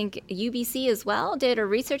and I think UBC as well did a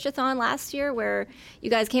research-a-thon last year where you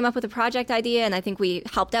guys came up with a project idea, and I think we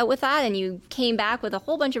helped out with that, and you came back with a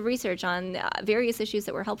whole bunch of research on various issues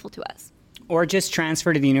that were helpful to us. Or just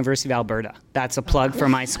transfer to the University of Alberta. That's a plug for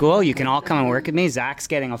my school. You can all come and work with me. Zach's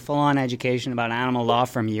getting a full-on education about animal law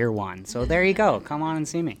from year one. So there you go. Come on and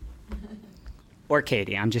see me. Or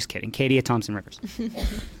Katie. I'm just kidding. Katie at Thompson Rivers.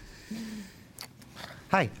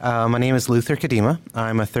 Hi, my name is Luther Kadima.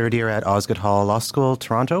 I'm a third year at Osgoode Hall Law School,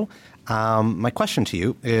 Toronto. My question to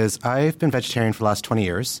you is, I've been vegetarian for the last 20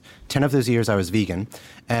 years. 10 of those years I was vegan.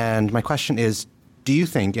 And my question is, do you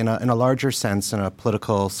think, in a larger sense, in a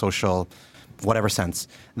political, social, whatever sense,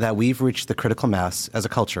 that we've reached the critical mass as a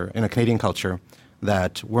culture, in a Canadian culture,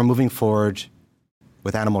 that we're moving forward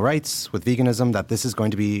with animal rights, with veganism, that this is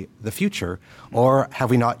going to be the future? Or have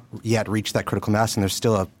we not yet reached that critical mass and there's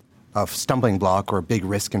still a stumbling block or a big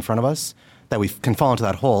risk in front of us that we can fall into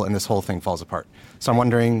that hole and this whole thing falls apart? So I'm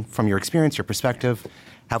wondering, from your experience, your perspective,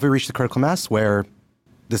 have we reached the critical mass where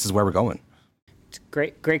this is where we're going?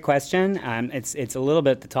 Great question. It's a little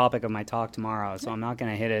bit the topic of my talk tomorrow, so I'm not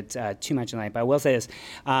going to hit it too much tonight. But I will say this: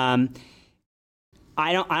 I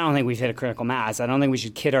don't think we've hit a critical mass. I don't think we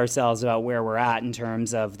should kid ourselves about where we're at in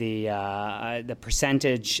terms of the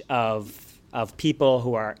percentage of people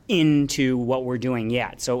who are into what we're doing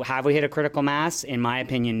yet. So have we hit a critical mass? In my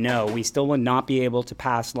opinion, no. We still would not be able to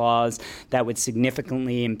pass laws that would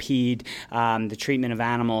significantly impede the treatment of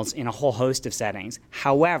animals in a whole host of settings.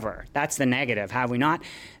 However, that's the negative. Have we not?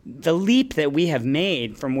 The leap that we have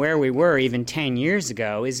made from where we were even 10 years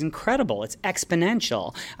ago is incredible. It's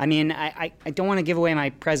exponential. I mean, I don't want to give away my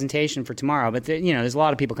presentation for tomorrow, but there's a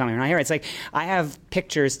lot of people coming around here. It's like I have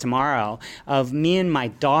pictures tomorrow of me and my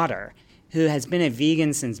daughter, who has been a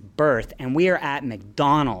vegan since birth, and we are at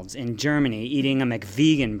McDonald's in Germany eating a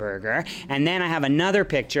McVegan burger. And then I have another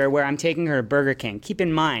picture where I'm taking her to Burger King. Keep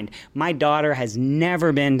in mind, my daughter has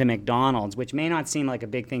never been to McDonald's, which may not seem like a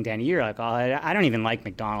big thing to any. You're like, oh, I don't even like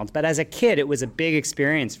McDonald's. But as a kid, it was a big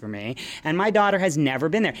experience for me. And my daughter has never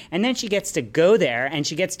been there. And then she gets to go there, and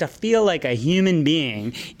she gets to feel like a human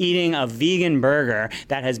being eating a vegan burger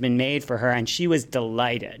that has been made for her, and she was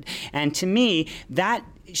delighted. And to me, that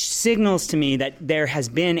signals to me that there has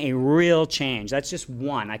been a real change. That's just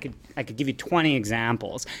one. I could give you 20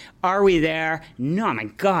 examples. Are we there? No, my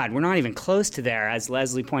God, we're not even close to there. As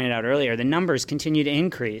Leslie pointed out earlier, the numbers continue to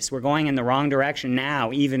increase. We're going in the wrong direction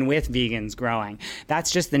now, even with vegans growing.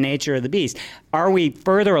 That's just the nature of the beast. Are we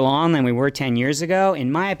further along than we were 10 years ago?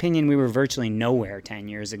 In my opinion, we were virtually nowhere 10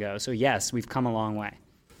 years ago. So yes, we've come a long way.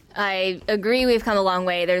 I agree we've come a long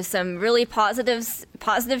way. There's some really positive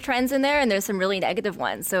trends in there, and there's some really negative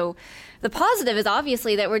ones. So the positive is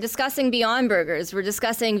obviously that we're discussing Beyond Burgers, we're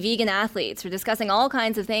discussing vegan athletes, we're discussing all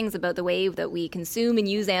kinds of things about the way that we consume and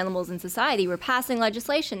use animals in society. We're passing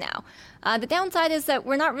legislation now. The downside is that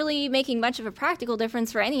we're not really making much of a practical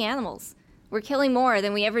difference for any animals. We're killing more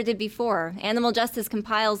than we ever did before. Animal Justice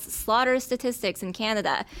compiles slaughter statistics in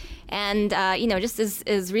Canada. And, just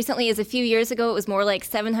as recently as a few years ago, it was more like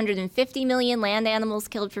 750 million land animals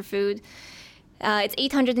killed for food. It's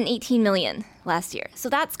 818 million last year. So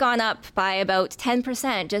that's gone up by about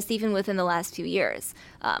 10% just even within the last few years.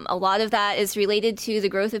 A lot of that is related to the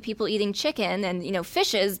growth of people eating chicken, and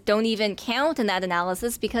fishes don't even count in that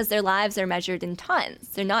analysis because their lives are measured in tons.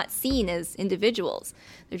 They're not seen as individuals.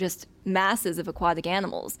 They're just masses of aquatic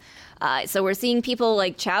animals. So we're seeing people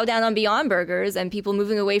like chow down on Beyond Burgers and people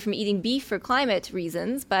moving away from eating beef for climate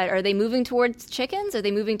reasons, but are they moving towards chickens? Are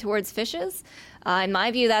they moving towards fishes? In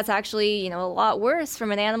my view, that's actually, a lot worse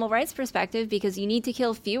from an animal rights perspective because you need to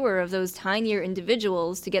kill fewer of those tinier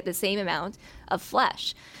individuals to get the same amount of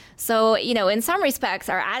flesh. So, in some respects,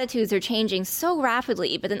 our attitudes are changing so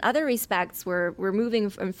rapidly, but in other respects, we're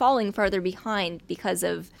moving and falling further behind because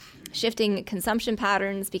of shifting consumption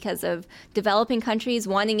patterns, because of developing countries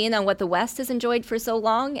wanting in on what the West has enjoyed for so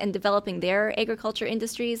long and developing their agriculture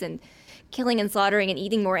industries and killing and slaughtering and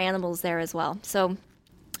eating more animals there as well. So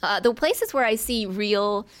the places where I see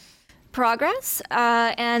real progress,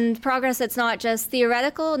 and progress that's not just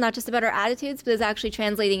theoretical, not just about our attitudes, but is actually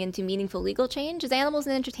translating into meaningful legal change, is animals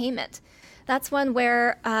and entertainment. That's one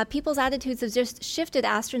where people's attitudes have just shifted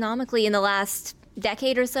astronomically in the last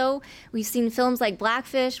decade or so. We've seen films like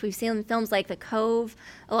Blackfish, we've seen films like The Cove.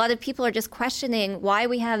 A lot of people are just questioning why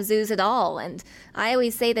we have zoos at all. And I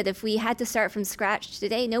always say that if we had to start from scratch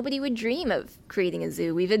today, nobody would dream of creating a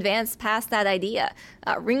zoo. We've advanced past that idea.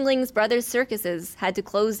 Ringling's Brothers circuses had to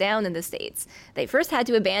close down in the States. They first had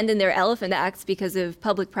to abandon their elephant acts because of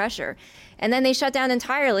public pressure. And then they shut down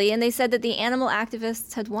entirely, and they said that the animal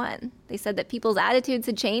activists had won. They said that people's attitudes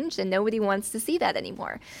had changed, and nobody wants to see that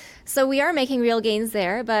anymore. So we are making real gains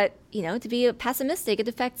there, but, to be pessimistic, it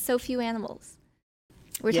affects so few animals.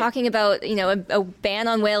 We're talking about, a ban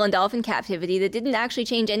on whale and dolphin captivity that didn't actually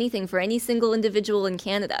change anything for any single individual in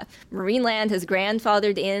Canada. Marineland has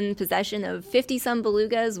grandfathered in possession of 50-some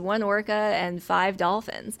belugas, 1 orca, and 5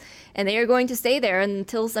 dolphins. And they are going to stay there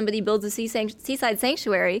until somebody builds a seaside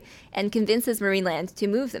sanctuary and convinces Marineland to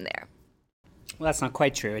move them there. Well, that's not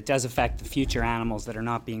quite true. It does affect the future animals that are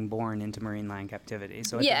not being born into marine land captivity.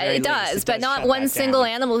 So it does, but not one single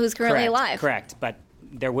animal who's currently alive. Correct, but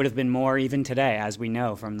there would have been more even today, as we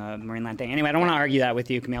know from the marine land thing. Anyway, I don't want to argue that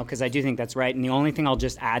with you, Camille, because I do think that's right. And the only thing I'll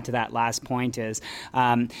just add to that last point is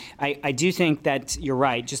I do think that you're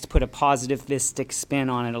right, just to put a positivistic spin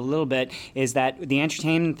on it a little bit, is that the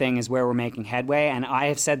entertainment thing is where we're making headway. And I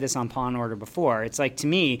have said this on Paw Order before. It's like, to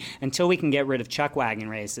me, until we can get rid of chuck wagon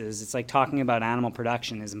races, it's like talking about animal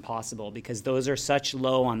production is impossible, because those are such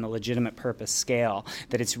low on the legitimate purpose scale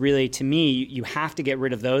that it's really, to me, you have to get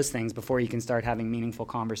rid of those things before you can start having meaningful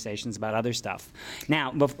conversations about other stuff. Now,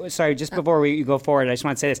 before we go forward, I just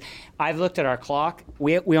want to say this. I've looked at our clock.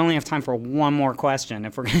 We only have time for one more question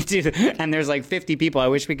if we're going to do that. And there's like 50 people. I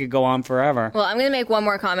wish we could go on forever. Well, I'm going to make one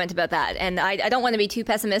more comment about that. And I don't want to be too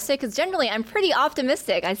pessimistic, because generally I'm pretty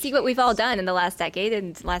optimistic. I see what we've all done in the last decade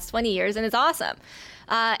and the last 20 years, and it's awesome.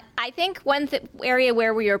 I think one area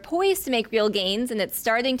where we are poised to make real gains, and it's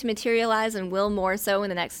starting to materialize and will more so in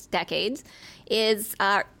the next decades, is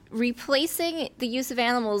replacing the use of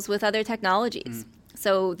animals with other technologies.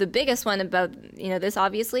 So the biggest one about this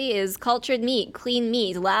obviously is cultured meat, clean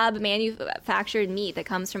meat, lab manufactured meat that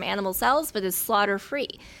comes from animal cells but is slaughter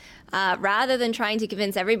free. Rather than trying to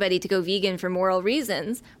convince everybody to go vegan for moral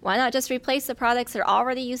reasons, why not just replace the products they're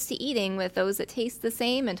already used to eating with those that taste the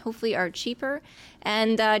same and hopefully are cheaper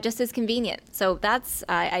and just as convenient? So that's,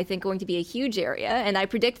 I think, going to be a huge area. And I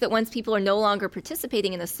predict that once people are no longer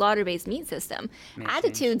participating in the slaughter-based meat system,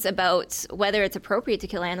 attitudes about whether it's appropriate to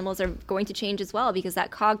kill animals are going to change as well, because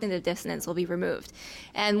that cognitive dissonance will be removed.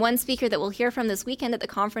 And one speaker that we'll hear from this weekend at the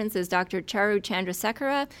conference is Dr. Charu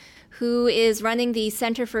Chandrasekhara, who is running the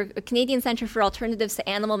Canadian Centre for Alternatives to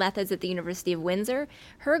Animal Methods at the University of Windsor.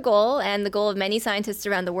 Her goal, and the goal of many scientists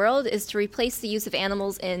around the world, is to replace the use of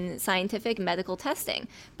animals in scientific medical testing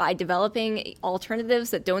by developing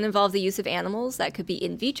alternatives that don't involve the use of animals. That could be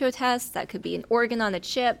in vitro tests, that could be an organ on a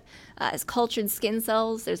chip, as cultured skin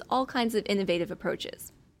cells. There's all kinds of innovative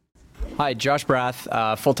approaches. Hi, Josh Brath,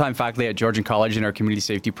 full-time faculty at Georgian College in our community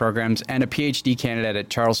safety programs, and a PhD candidate at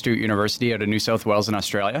Charles Sturt University out of New South Wales in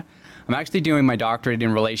Australia. I'm actually doing my doctorate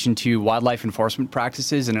in relation to wildlife enforcement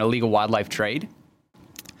practices and illegal wildlife trade.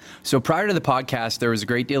 So prior to the podcast, there was a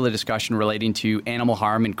great deal of discussion relating to animal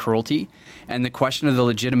harm and cruelty, and the question of the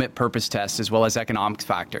legitimate purpose test as well as economic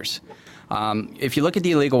factors. If you look at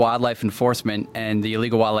the illegal wildlife enforcement and the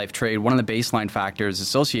illegal wildlife trade, one of the baseline factors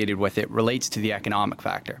associated with it relates to the economic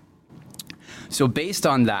factor. So based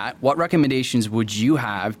on that, what recommendations would you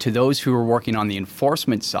have to those who are working on the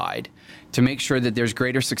enforcement side to make sure that there's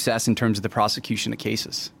greater success in terms of the prosecution of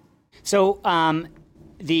cases? So I'm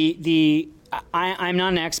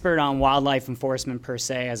not an expert on wildlife enforcement per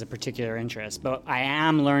se as a particular interest, but I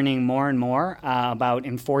am learning more and more about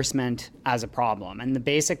enforcement as a problem. And the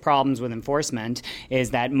basic problems with enforcement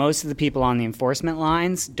is that most of the people on the enforcement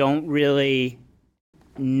lines don't really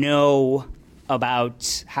know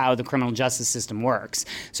about how the criminal justice system works.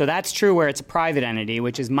 So that's true where it's a private entity,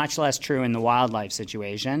 which is much less true in the wildlife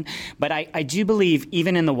situation. But I do believe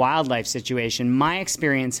even in the wildlife situation, my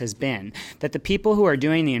experience has been that the people who are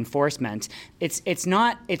doing the enforcement, it's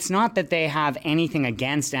not that they have anything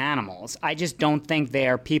against animals. I just don't think they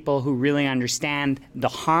are people who really understand the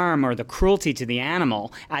harm or the cruelty to the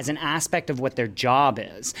animal as an aspect of what their job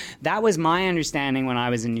is. That was my understanding when I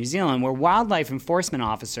was in New Zealand, where wildlife enforcement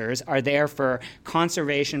officers are there for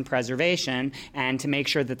conservation, preservation, and to make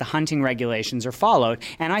sure that the hunting regulations are followed.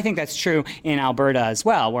 And I think that's true in Alberta as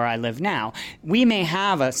well, where I live now. We may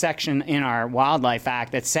have a section in our Wildlife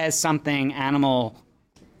Act that says something animal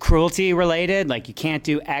cruelty related, like you can't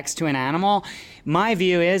do X to an animal. My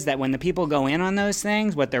view is that when the people go in on those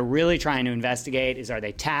things, what they're really trying to investigate is, are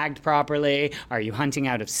they tagged properly? Are you hunting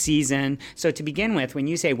out of season? So to begin with, when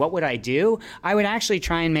you say, what would I do? I would actually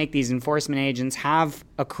try and make these enforcement agents have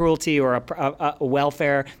a cruelty or a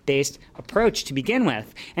welfare-based approach to begin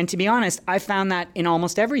with. And to be honest, I found that in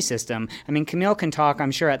almost every system. I mean, Camille can talk,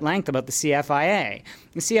 I'm sure, at length about the CFIA.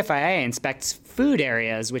 The CFIA inspects food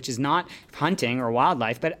areas, which is not hunting or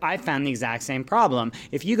wildlife, but I found the exact same problem.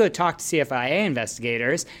 If you go talk to CFIA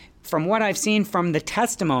investigators, from what I've seen from the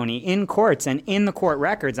testimony in courts and in the court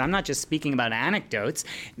records, I'm not just speaking about anecdotes,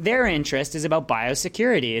 their interest is about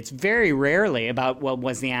biosecurity. It's very rarely about, well,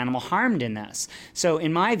 was the animal harmed in this? So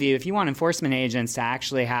in my view, if you want enforcement agents to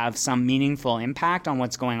actually have some meaningful impact on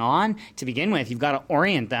what's going on, to begin with, you've got to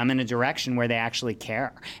orient them in a direction where they actually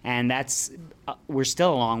care. And we're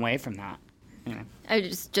still a long way from that. Anyway.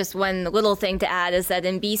 Just one little thing to add is that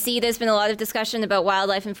in BC, there's been a lot of discussion about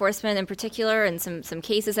wildlife enforcement in particular and some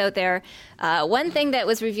cases out there. One thing that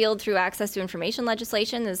was revealed through access to information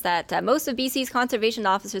legislation is that most of BC's conservation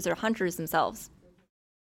officers are hunters themselves.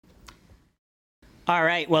 All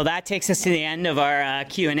right. Well, that takes us to the end of our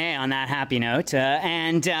Q&A on that happy note.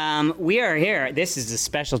 And we are here. This is a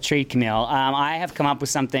special treat, Camille. I have come up with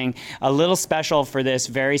something a little special for this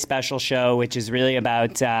very special show, which is really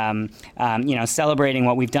about, celebrating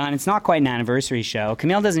what we've done. It's not quite an anniversary show.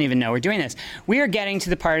 Camille doesn't even know we're doing this. We are getting to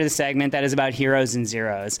the part of the segment that is about heroes and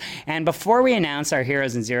zeros. And before we announce our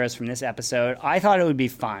heroes and zeros from this episode, I thought it would be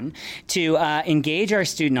fun to engage our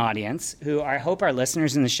student audience, who I hope are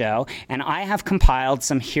listeners in the show. And I have compiled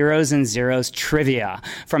some heroes and zeros trivia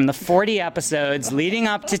from the 40 episodes leading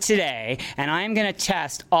up to today, and I'm going to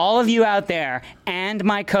test all of you out there and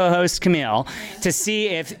my co-host Camille to see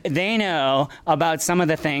if they know about some of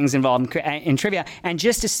the things involved in trivia, and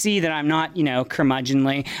just to see that I'm not,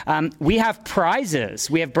 curmudgeonly. We have prizes.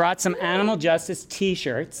 We have brought some Animal Justice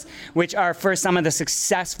t-shirts, which are for some of the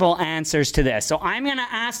successful answers to this. So I'm going to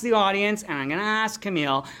ask the audience, and I'm going to ask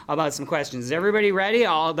Camille about some questions. Is everybody ready?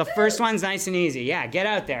 The first one's nice and easy. Yeah, get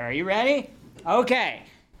out there. Are you ready? Okay.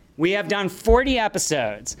 We have done 40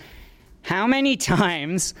 episodes. How many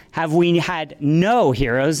times have we had no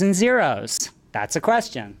heroes and zeros? That's a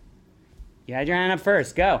question. You had your hand up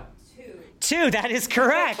first. Go. 2. That is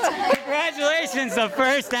correct. Congratulations. The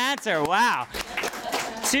first answer. Wow.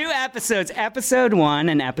 2 episodes, episode 1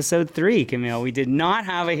 and episode 3, Camille. We did not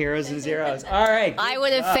have a heroes and zeros. All right. I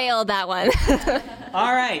would have failed that one.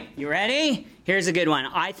 All right. You ready? Here's a good one.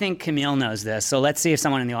 I think Camille knows this, so let's see if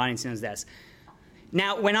someone in the audience knows this.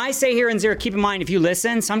 Now, when I say hero and zero, keep in mind, if you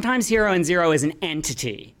listen, sometimes hero and zero is an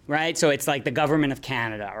entity, right? So it's like the government of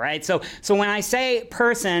Canada, right? So when I say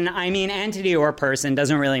person, I mean entity or person,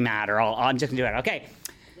 doesn't really matter. I'm just going to do it. Okay.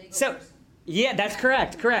 So, yeah, that's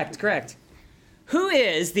correct. Who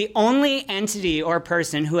is the only entity or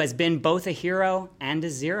person who has been both a hero and a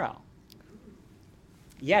zero?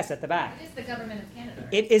 Yes, at the back. It is the government of Canada.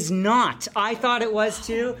 It is not. I thought it was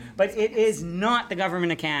too, but it is not the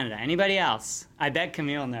government of Canada. Anybody else? I bet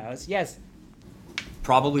Camille knows. Yes.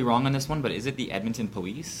 Probably wrong on this one, but is it the Edmonton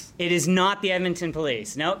Police? It is not the Edmonton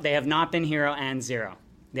Police. Nope, they have not been hero and zero.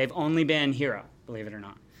 They've only been hero, believe it or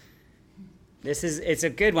not. It's a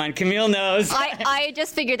good one. Camille knows. I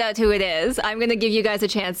just figured out who it is. I'm going to give you guys a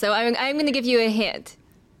chance. So I'm going to give you a hint.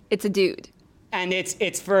 It's a dude. And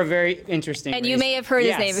it's for a very interesting reason. You may have heard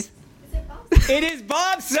his name. It is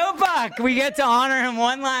Bob Sopuck. We get to honor him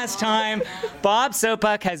one last time. Bob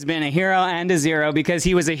Sopuck has been a hero and a zero because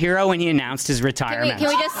he was a hero when he announced his retirement. Can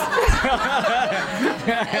we just...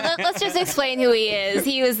 Let's just explain who he is.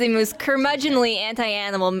 He was the most curmudgeonly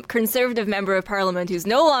anti-animal conservative member of parliament who's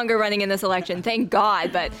no longer running in this election, thank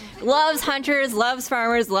God, but loves hunters, loves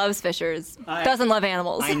farmers, loves fishers, doesn't love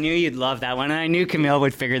animals. I knew you'd love that one, and I knew Camille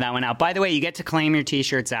would figure that one out. By the way, you get to claim your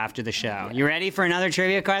t-shirts after the show. You ready for another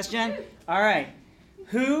trivia question? All right.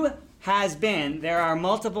 Who has been, there are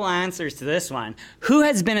multiple answers to this one, who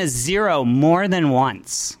has been a zero more than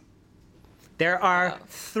once? There are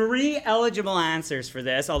 3 eligible answers for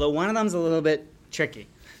this, although one of them's a little bit tricky,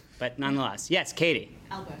 but nonetheless. Yes, Katie.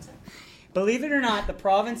 Alberta. Believe it or not, the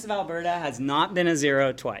province of Alberta has not been a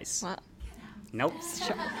zero twice. What? Nope.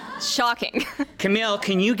 Shocking. Camille,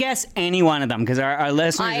 can you guess any one of them? Because our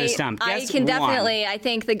listeners are stumped. Guess I can one. definitely. I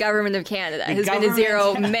think the government of Canada has been a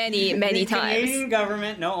zero many times. Canadian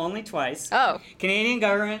government, no, only twice. Oh. Canadian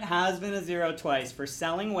government has been a zero twice for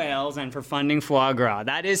selling whales and for funding foie gras.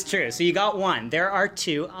 That is true. So you got one. There are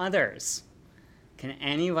 2 others. Can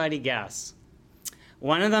anybody guess?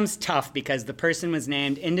 One of them's tough because the person was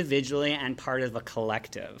named individually and part of a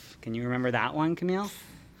collective. Can you remember that one, Camille?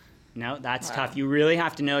 No, that's tough. You really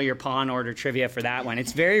have to know your Paw Order trivia for that one.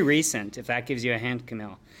 It's very recent, if that gives you a hint,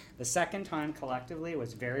 Camille. The second time collectively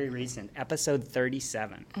was very recent, episode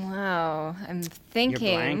 37. Wow, I'm thinking.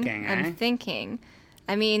 You're blanking, eh? I'm thinking.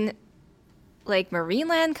 I mean, like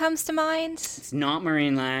Marineland comes to mind. It's not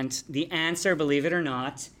Marineland. The answer, believe it or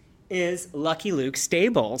not, is Lucky Luke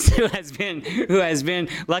Stables, who has been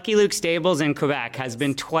Lucky Luke Stables in Quebec has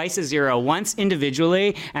been twice a zero, once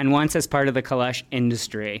individually and once as part of the Kalash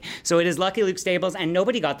industry. So it is Lucky Luke Stables, and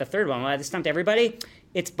nobody got the third one. Well, I stumped everybody.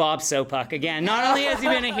 It's Bob Sopuck again. Not only has he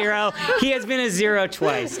been a hero, he has been a zero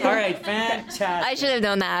twice. All right, fantastic. I should have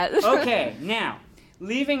known that. Okay, now,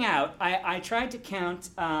 leaving out, I tried to count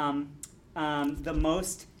the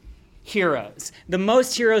most heroes. The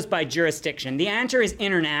most heroes by jurisdiction. The answer is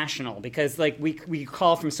international because we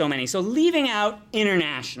call from so many. So leaving out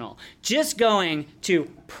international, just going to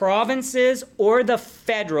provinces or the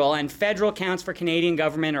federal, and federal counts for Canadian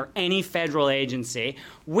government or any federal agency,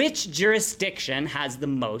 which jurisdiction has the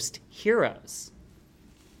most heroes?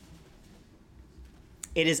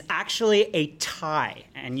 It is actually a tie,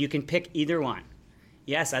 and you can pick either one.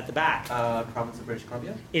 Yes, at the back. Province of British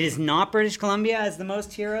Columbia? It is not British Columbia as the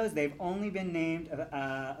most heroes. They've only been named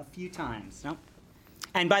a few times. No.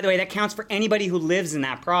 And by the way, that counts for anybody who lives in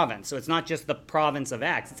that province. So it's not just the province of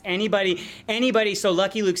X. It's anybody. So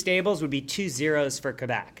Lucky Luke Stables would be 2 zeros for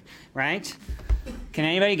Quebec, right? Can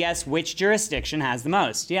anybody guess which jurisdiction has the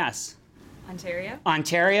most? Yes. Ontario?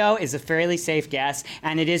 Ontario is a fairly safe guess,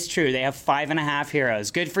 and it is true. They have 5.5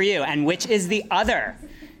 heroes. Good for you. And which is the other?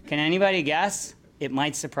 Can anybody guess? It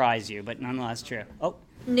might surprise you, but nonetheless true. Oh.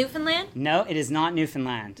 Newfoundland? No, it is not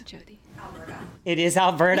Newfoundland. Jody. Alberta. It is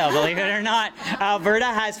Alberta, believe it or not. Alberta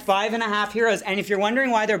has 5.5 heroes. And if you're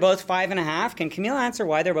wondering why they're both 5.5, can Camille answer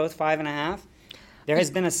why they're both 5.5? There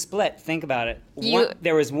has been a split. Think about it.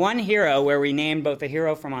 There was one hero where we named both a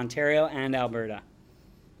hero from Ontario and Alberta.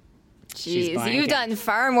 Jeez, you've done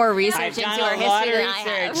far more research into our history than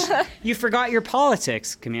I have. You forgot your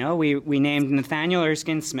politics, Camille. We named Nathaniel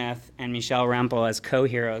Erskine Smith and Michelle Rempel as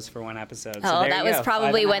co-heroes for one episode. So that was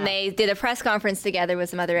probably when they did a press conference together with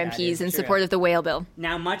some other MPs in support of the whale bill.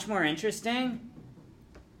 Now, much more interesting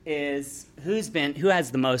is who has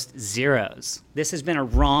the most zeros. This has been a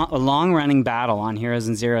long-running battle on heroes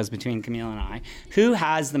and zeros between Camille and I. Who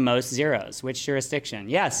has the most zeros? Which jurisdiction?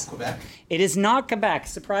 Yes? Quebec. It is not Quebec.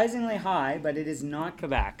 Surprisingly high, but it is not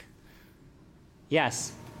Quebec.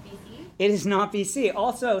 Yes? BC? It is not BC.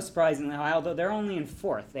 Also surprisingly high, although they're only in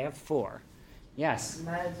 4th. They have 4. Yes.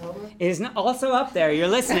 Manitoba? It is also up there. You're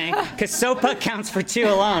listening, because SOPA counts for 2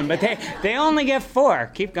 alone, but they only get 4.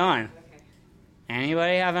 Keep going.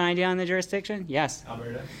 Anybody have an idea on the jurisdiction? Yes.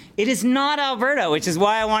 Alberta. It is not Alberta, which is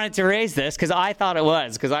why I wanted to raise this, because I thought it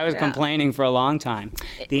was, because I was complaining for a long time.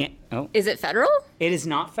 Is it federal? It is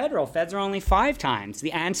not federal. Feds are only 5 times.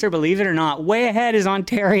 The answer, believe it or not, way ahead is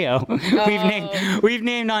Ontario. We've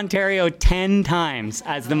named Ontario 10 times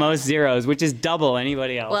as the most zeros, which is double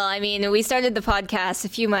anybody else. Well, I mean, we started the podcast a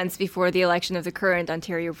few months before the election of the current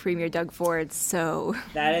Ontario Premier Doug Ford, so...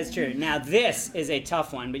 That is true. Now, this is a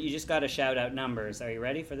tough one, but you just got to shout out numbers. Are you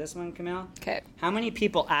ready for this one, Camille? Okay. How many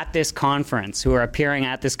people at this conference who are appearing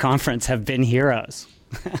at this conference have been heroes?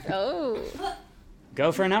 Oh.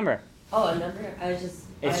 Go for a number. Oh, a number?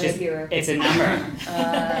 It's a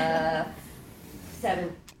number.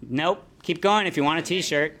 7. Nope. Keep going if you want a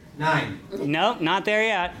t-shirt. 9. Nope, not there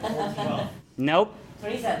yet. 12. Nope.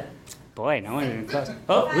 27. Boy, no one even close.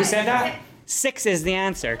 Oh, who said that? 6 is the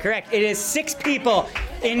answer. Correct. It is 6 people,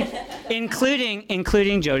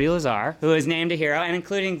 including Jody Lazar, who is named a hero, and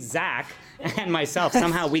including Zach and myself.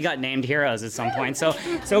 Somehow we got named heroes at some point. So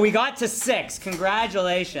we got to 6.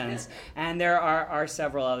 Congratulations. And there are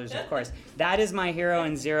several others, of course. That is my hero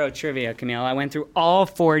and zero trivia, Camille. I went through all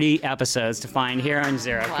 40 episodes to find hero and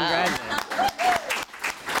zero. Wow. Congratulations.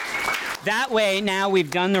 That way, now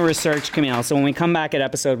we've done the research, Camille. So when we come back at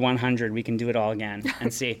episode 100, we can do it all again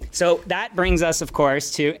and see. So that brings us, of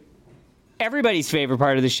course, to everybody's favorite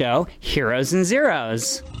part of the show, heroes and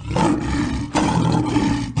zeros.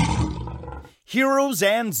 Heroes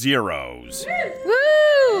and zeros.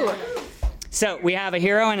 Woo! So we have a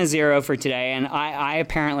hero and a zero for today, and I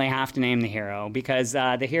apparently have to name the hero because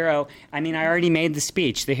the hero, I already made the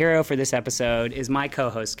speech. The hero for this episode is my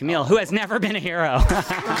co-host, Camille, who has never been a hero.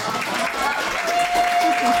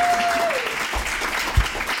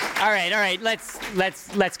 All right.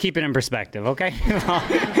 Let's keep it in perspective, okay?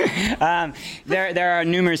 There are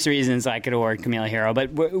numerous reasons I could award Camille a hero,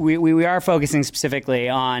 but we are focusing specifically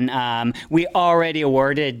on we already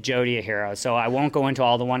awarded Jody a hero, so I won't go into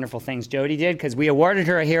all the wonderful things Jody did because we awarded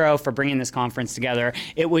her a hero for bringing this conference together.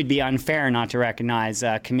 It would be unfair not to recognize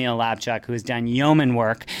Camille Lapchuk, who has done yeoman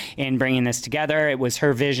work in bringing this together. It was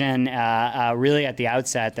her vision really at the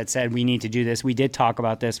outset that said we need to do this. We did talk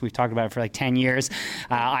about this. We've talked about it for like 10 years.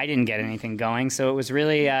 I didn't get anything going. So it was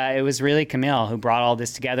really Camille who brought all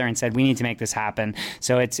this together and said, we need to make this happen.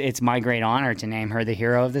 So it's my great honor to name her the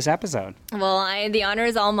hero of this episode. Well, the honor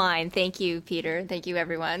is all mine. Thank you, Peter. Thank you,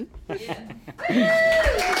 everyone.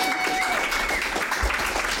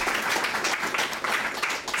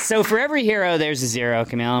 So for every hero, there's a zero,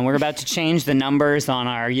 Camille, and we're about to change the numbers on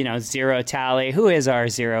our, zero tally. Who is our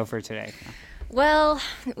zero for today? Well,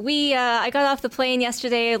 I got off the plane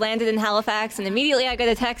yesterday, landed in Halifax, and immediately I got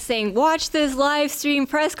a text saying, watch this live stream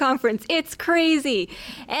press conference. It's crazy.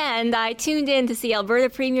 And I tuned in to see Alberta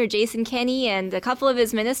Premier Jason Kenney and a couple of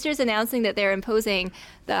his ministers announcing that they're imposing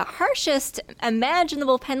the harshest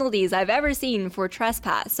imaginable penalties I've ever seen for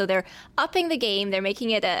trespass. So they're upping the game. They're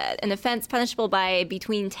making it an offense punishable by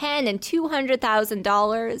between $10,000 and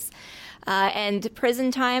 $200,000 and prison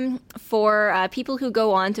time for people who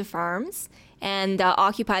go on to farms and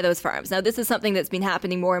occupy those farms. Now, this is something that's been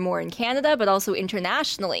happening more and more in Canada, but also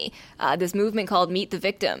internationally. This movement called Meet the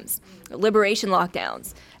Victims, liberation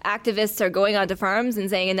lockdowns. Activists are going onto farms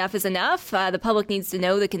and saying enough is enough. The public needs to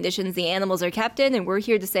know the conditions the animals are kept in, and we're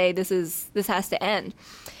here to say this has to end.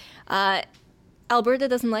 Alberta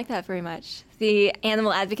doesn't like that very much. The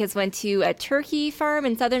animal advocates went to a turkey farm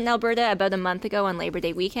in southern Alberta about a month ago on Labor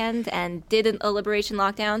Day weekend and did a liberation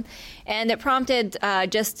lockdown. And it prompted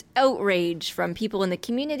just outrage from people in the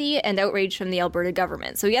community and outrage from the Alberta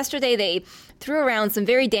government. So yesterday they threw around some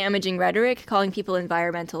very damaging rhetoric, calling people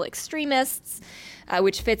environmental extremists,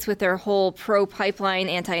 which fits with their whole pro-pipeline,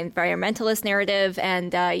 anti-environmentalist narrative,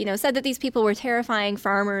 and said that these people were terrifying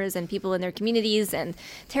farmers and people in their communities and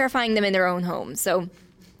terrifying them in their own homes. So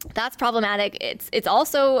that's problematic. It's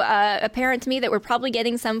also apparent to me that we're probably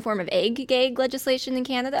getting some form of egg gag legislation in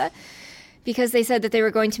Canada, because they said that they were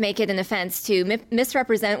going to make it an offense to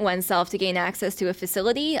misrepresent oneself to gain access to a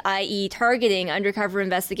facility, i.e. targeting undercover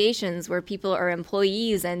investigations where people are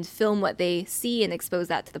employees and film what they see and expose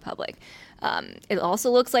that to the public. It also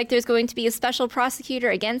looks like there's going to be a special prosecutor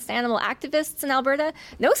against animal activists in Alberta.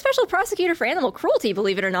 No special prosecutor for animal cruelty,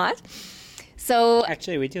 believe it or not. So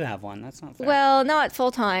actually, we do have one. That's not fair. Well, not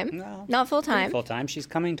full-time. No, not full-time. Full-time. She's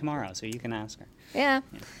coming tomorrow, so you can ask her. Yeah.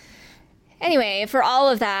 Anyway, for all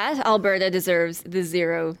of that, Alberta deserves the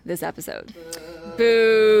zero this episode. Boo.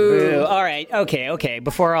 Boo. All right. Okay.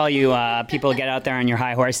 Before all you people get out there on your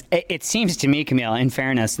high horse, it seems to me, Camille, in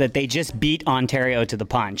fairness, that they just beat Ontario to the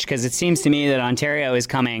punch, because it seems to me that Ontario is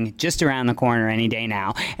coming just around the corner any day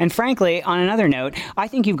now. And frankly, on another note, I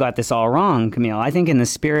think you've got this all wrong, Camille. I think in the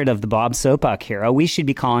spirit of the Bob Soapbuck hero, we should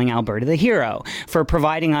be calling Alberta the hero for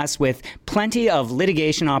providing us with plenty of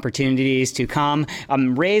litigation opportunities to come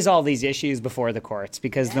raise all these issues before the courts,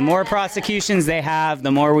 because the more prosecutions they have,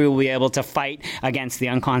 the more we will be able to fight against the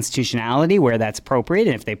unconstitutionality where that's appropriate,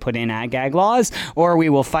 and if they put in ag laws, or we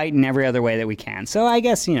will fight in every other way that we can. So I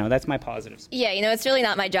guess, that's my positives. Yeah, it's really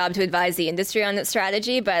not my job to advise the industry on its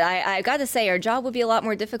strategy, but I got to say our job would be a lot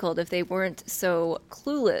more difficult if they weren't so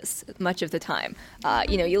clueless much of the time.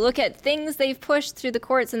 You look at things they've pushed through the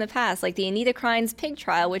courts in the past, like the Anita Krines pig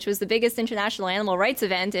trial, which was the biggest international animal rights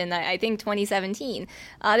event in, I think, 2017.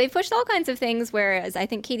 They've pushed all kinds of things where, as I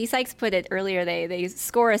think Katie Sykes put it earlier, they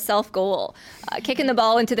score a self-goal, kicking the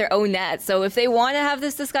ball into their own net. So if they want to have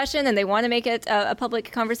this discussion and they want to make it a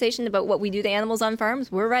public conversation about what we do to animals on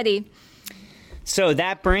farms, we're ready. So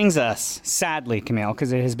that brings us, sadly, Camille,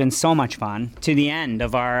 because it has been so much fun, to the end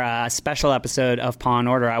of our special episode of Paw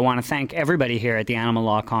Order. I want to thank everybody here at the Animal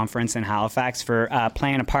Law Conference in Halifax for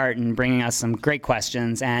playing a part and bringing us some great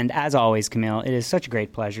questions. And as always, Camille, it is such a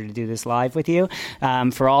great pleasure to do this live with you.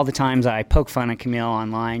 For all the times I poke fun at Camille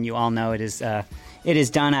online, you all know it is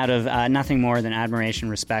done out of nothing more than admiration,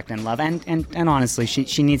 respect, and love. And honestly,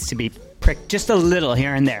 she needs to be pricked just a little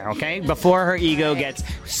here and there, okay? Before her ego gets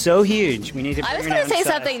so huge, we need to. I was going to say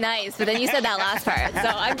something nice, but then you said that last part,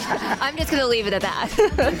 so I'm just going to leave it at that.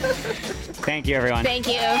 Thank you, everyone. Thank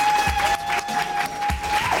you.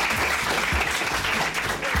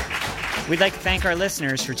 We'd like to thank our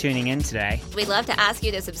listeners for tuning in today. We'd love to ask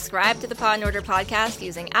you to subscribe to the Paw Order podcast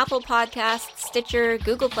using Apple Podcasts, Stitcher,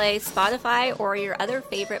 Google Play, Spotify, or your other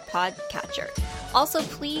favorite podcatcher. Also,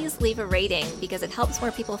 please leave a rating because it helps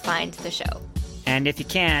more people find the show. And if you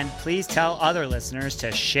can, please tell other listeners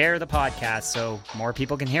to share the podcast so more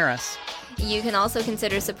people can hear us. You can also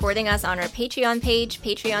consider supporting us on our Patreon page,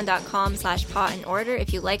 patreon.com/Paw-and-Order,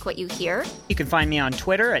 if you like what you hear. You can find me on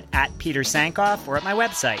Twitter at Peter Sankoff or at my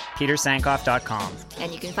website, petersankoff.com.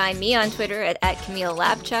 And you can find me on Twitter at Camille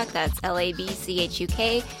Labchuk, that's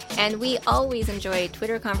Labchuk. And we always enjoy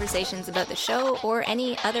Twitter conversations about the show or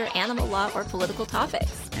any other animal law or political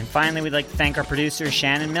topics. And finally, we'd like to thank our producer,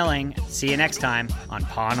 Shannon Milling. See you next time on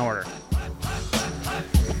Paw and Order.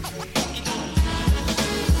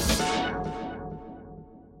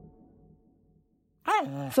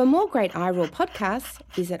 For more great iRoar podcasts,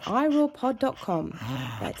 visit iroarpod.com.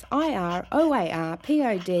 That's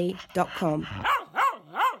iroarpod.com.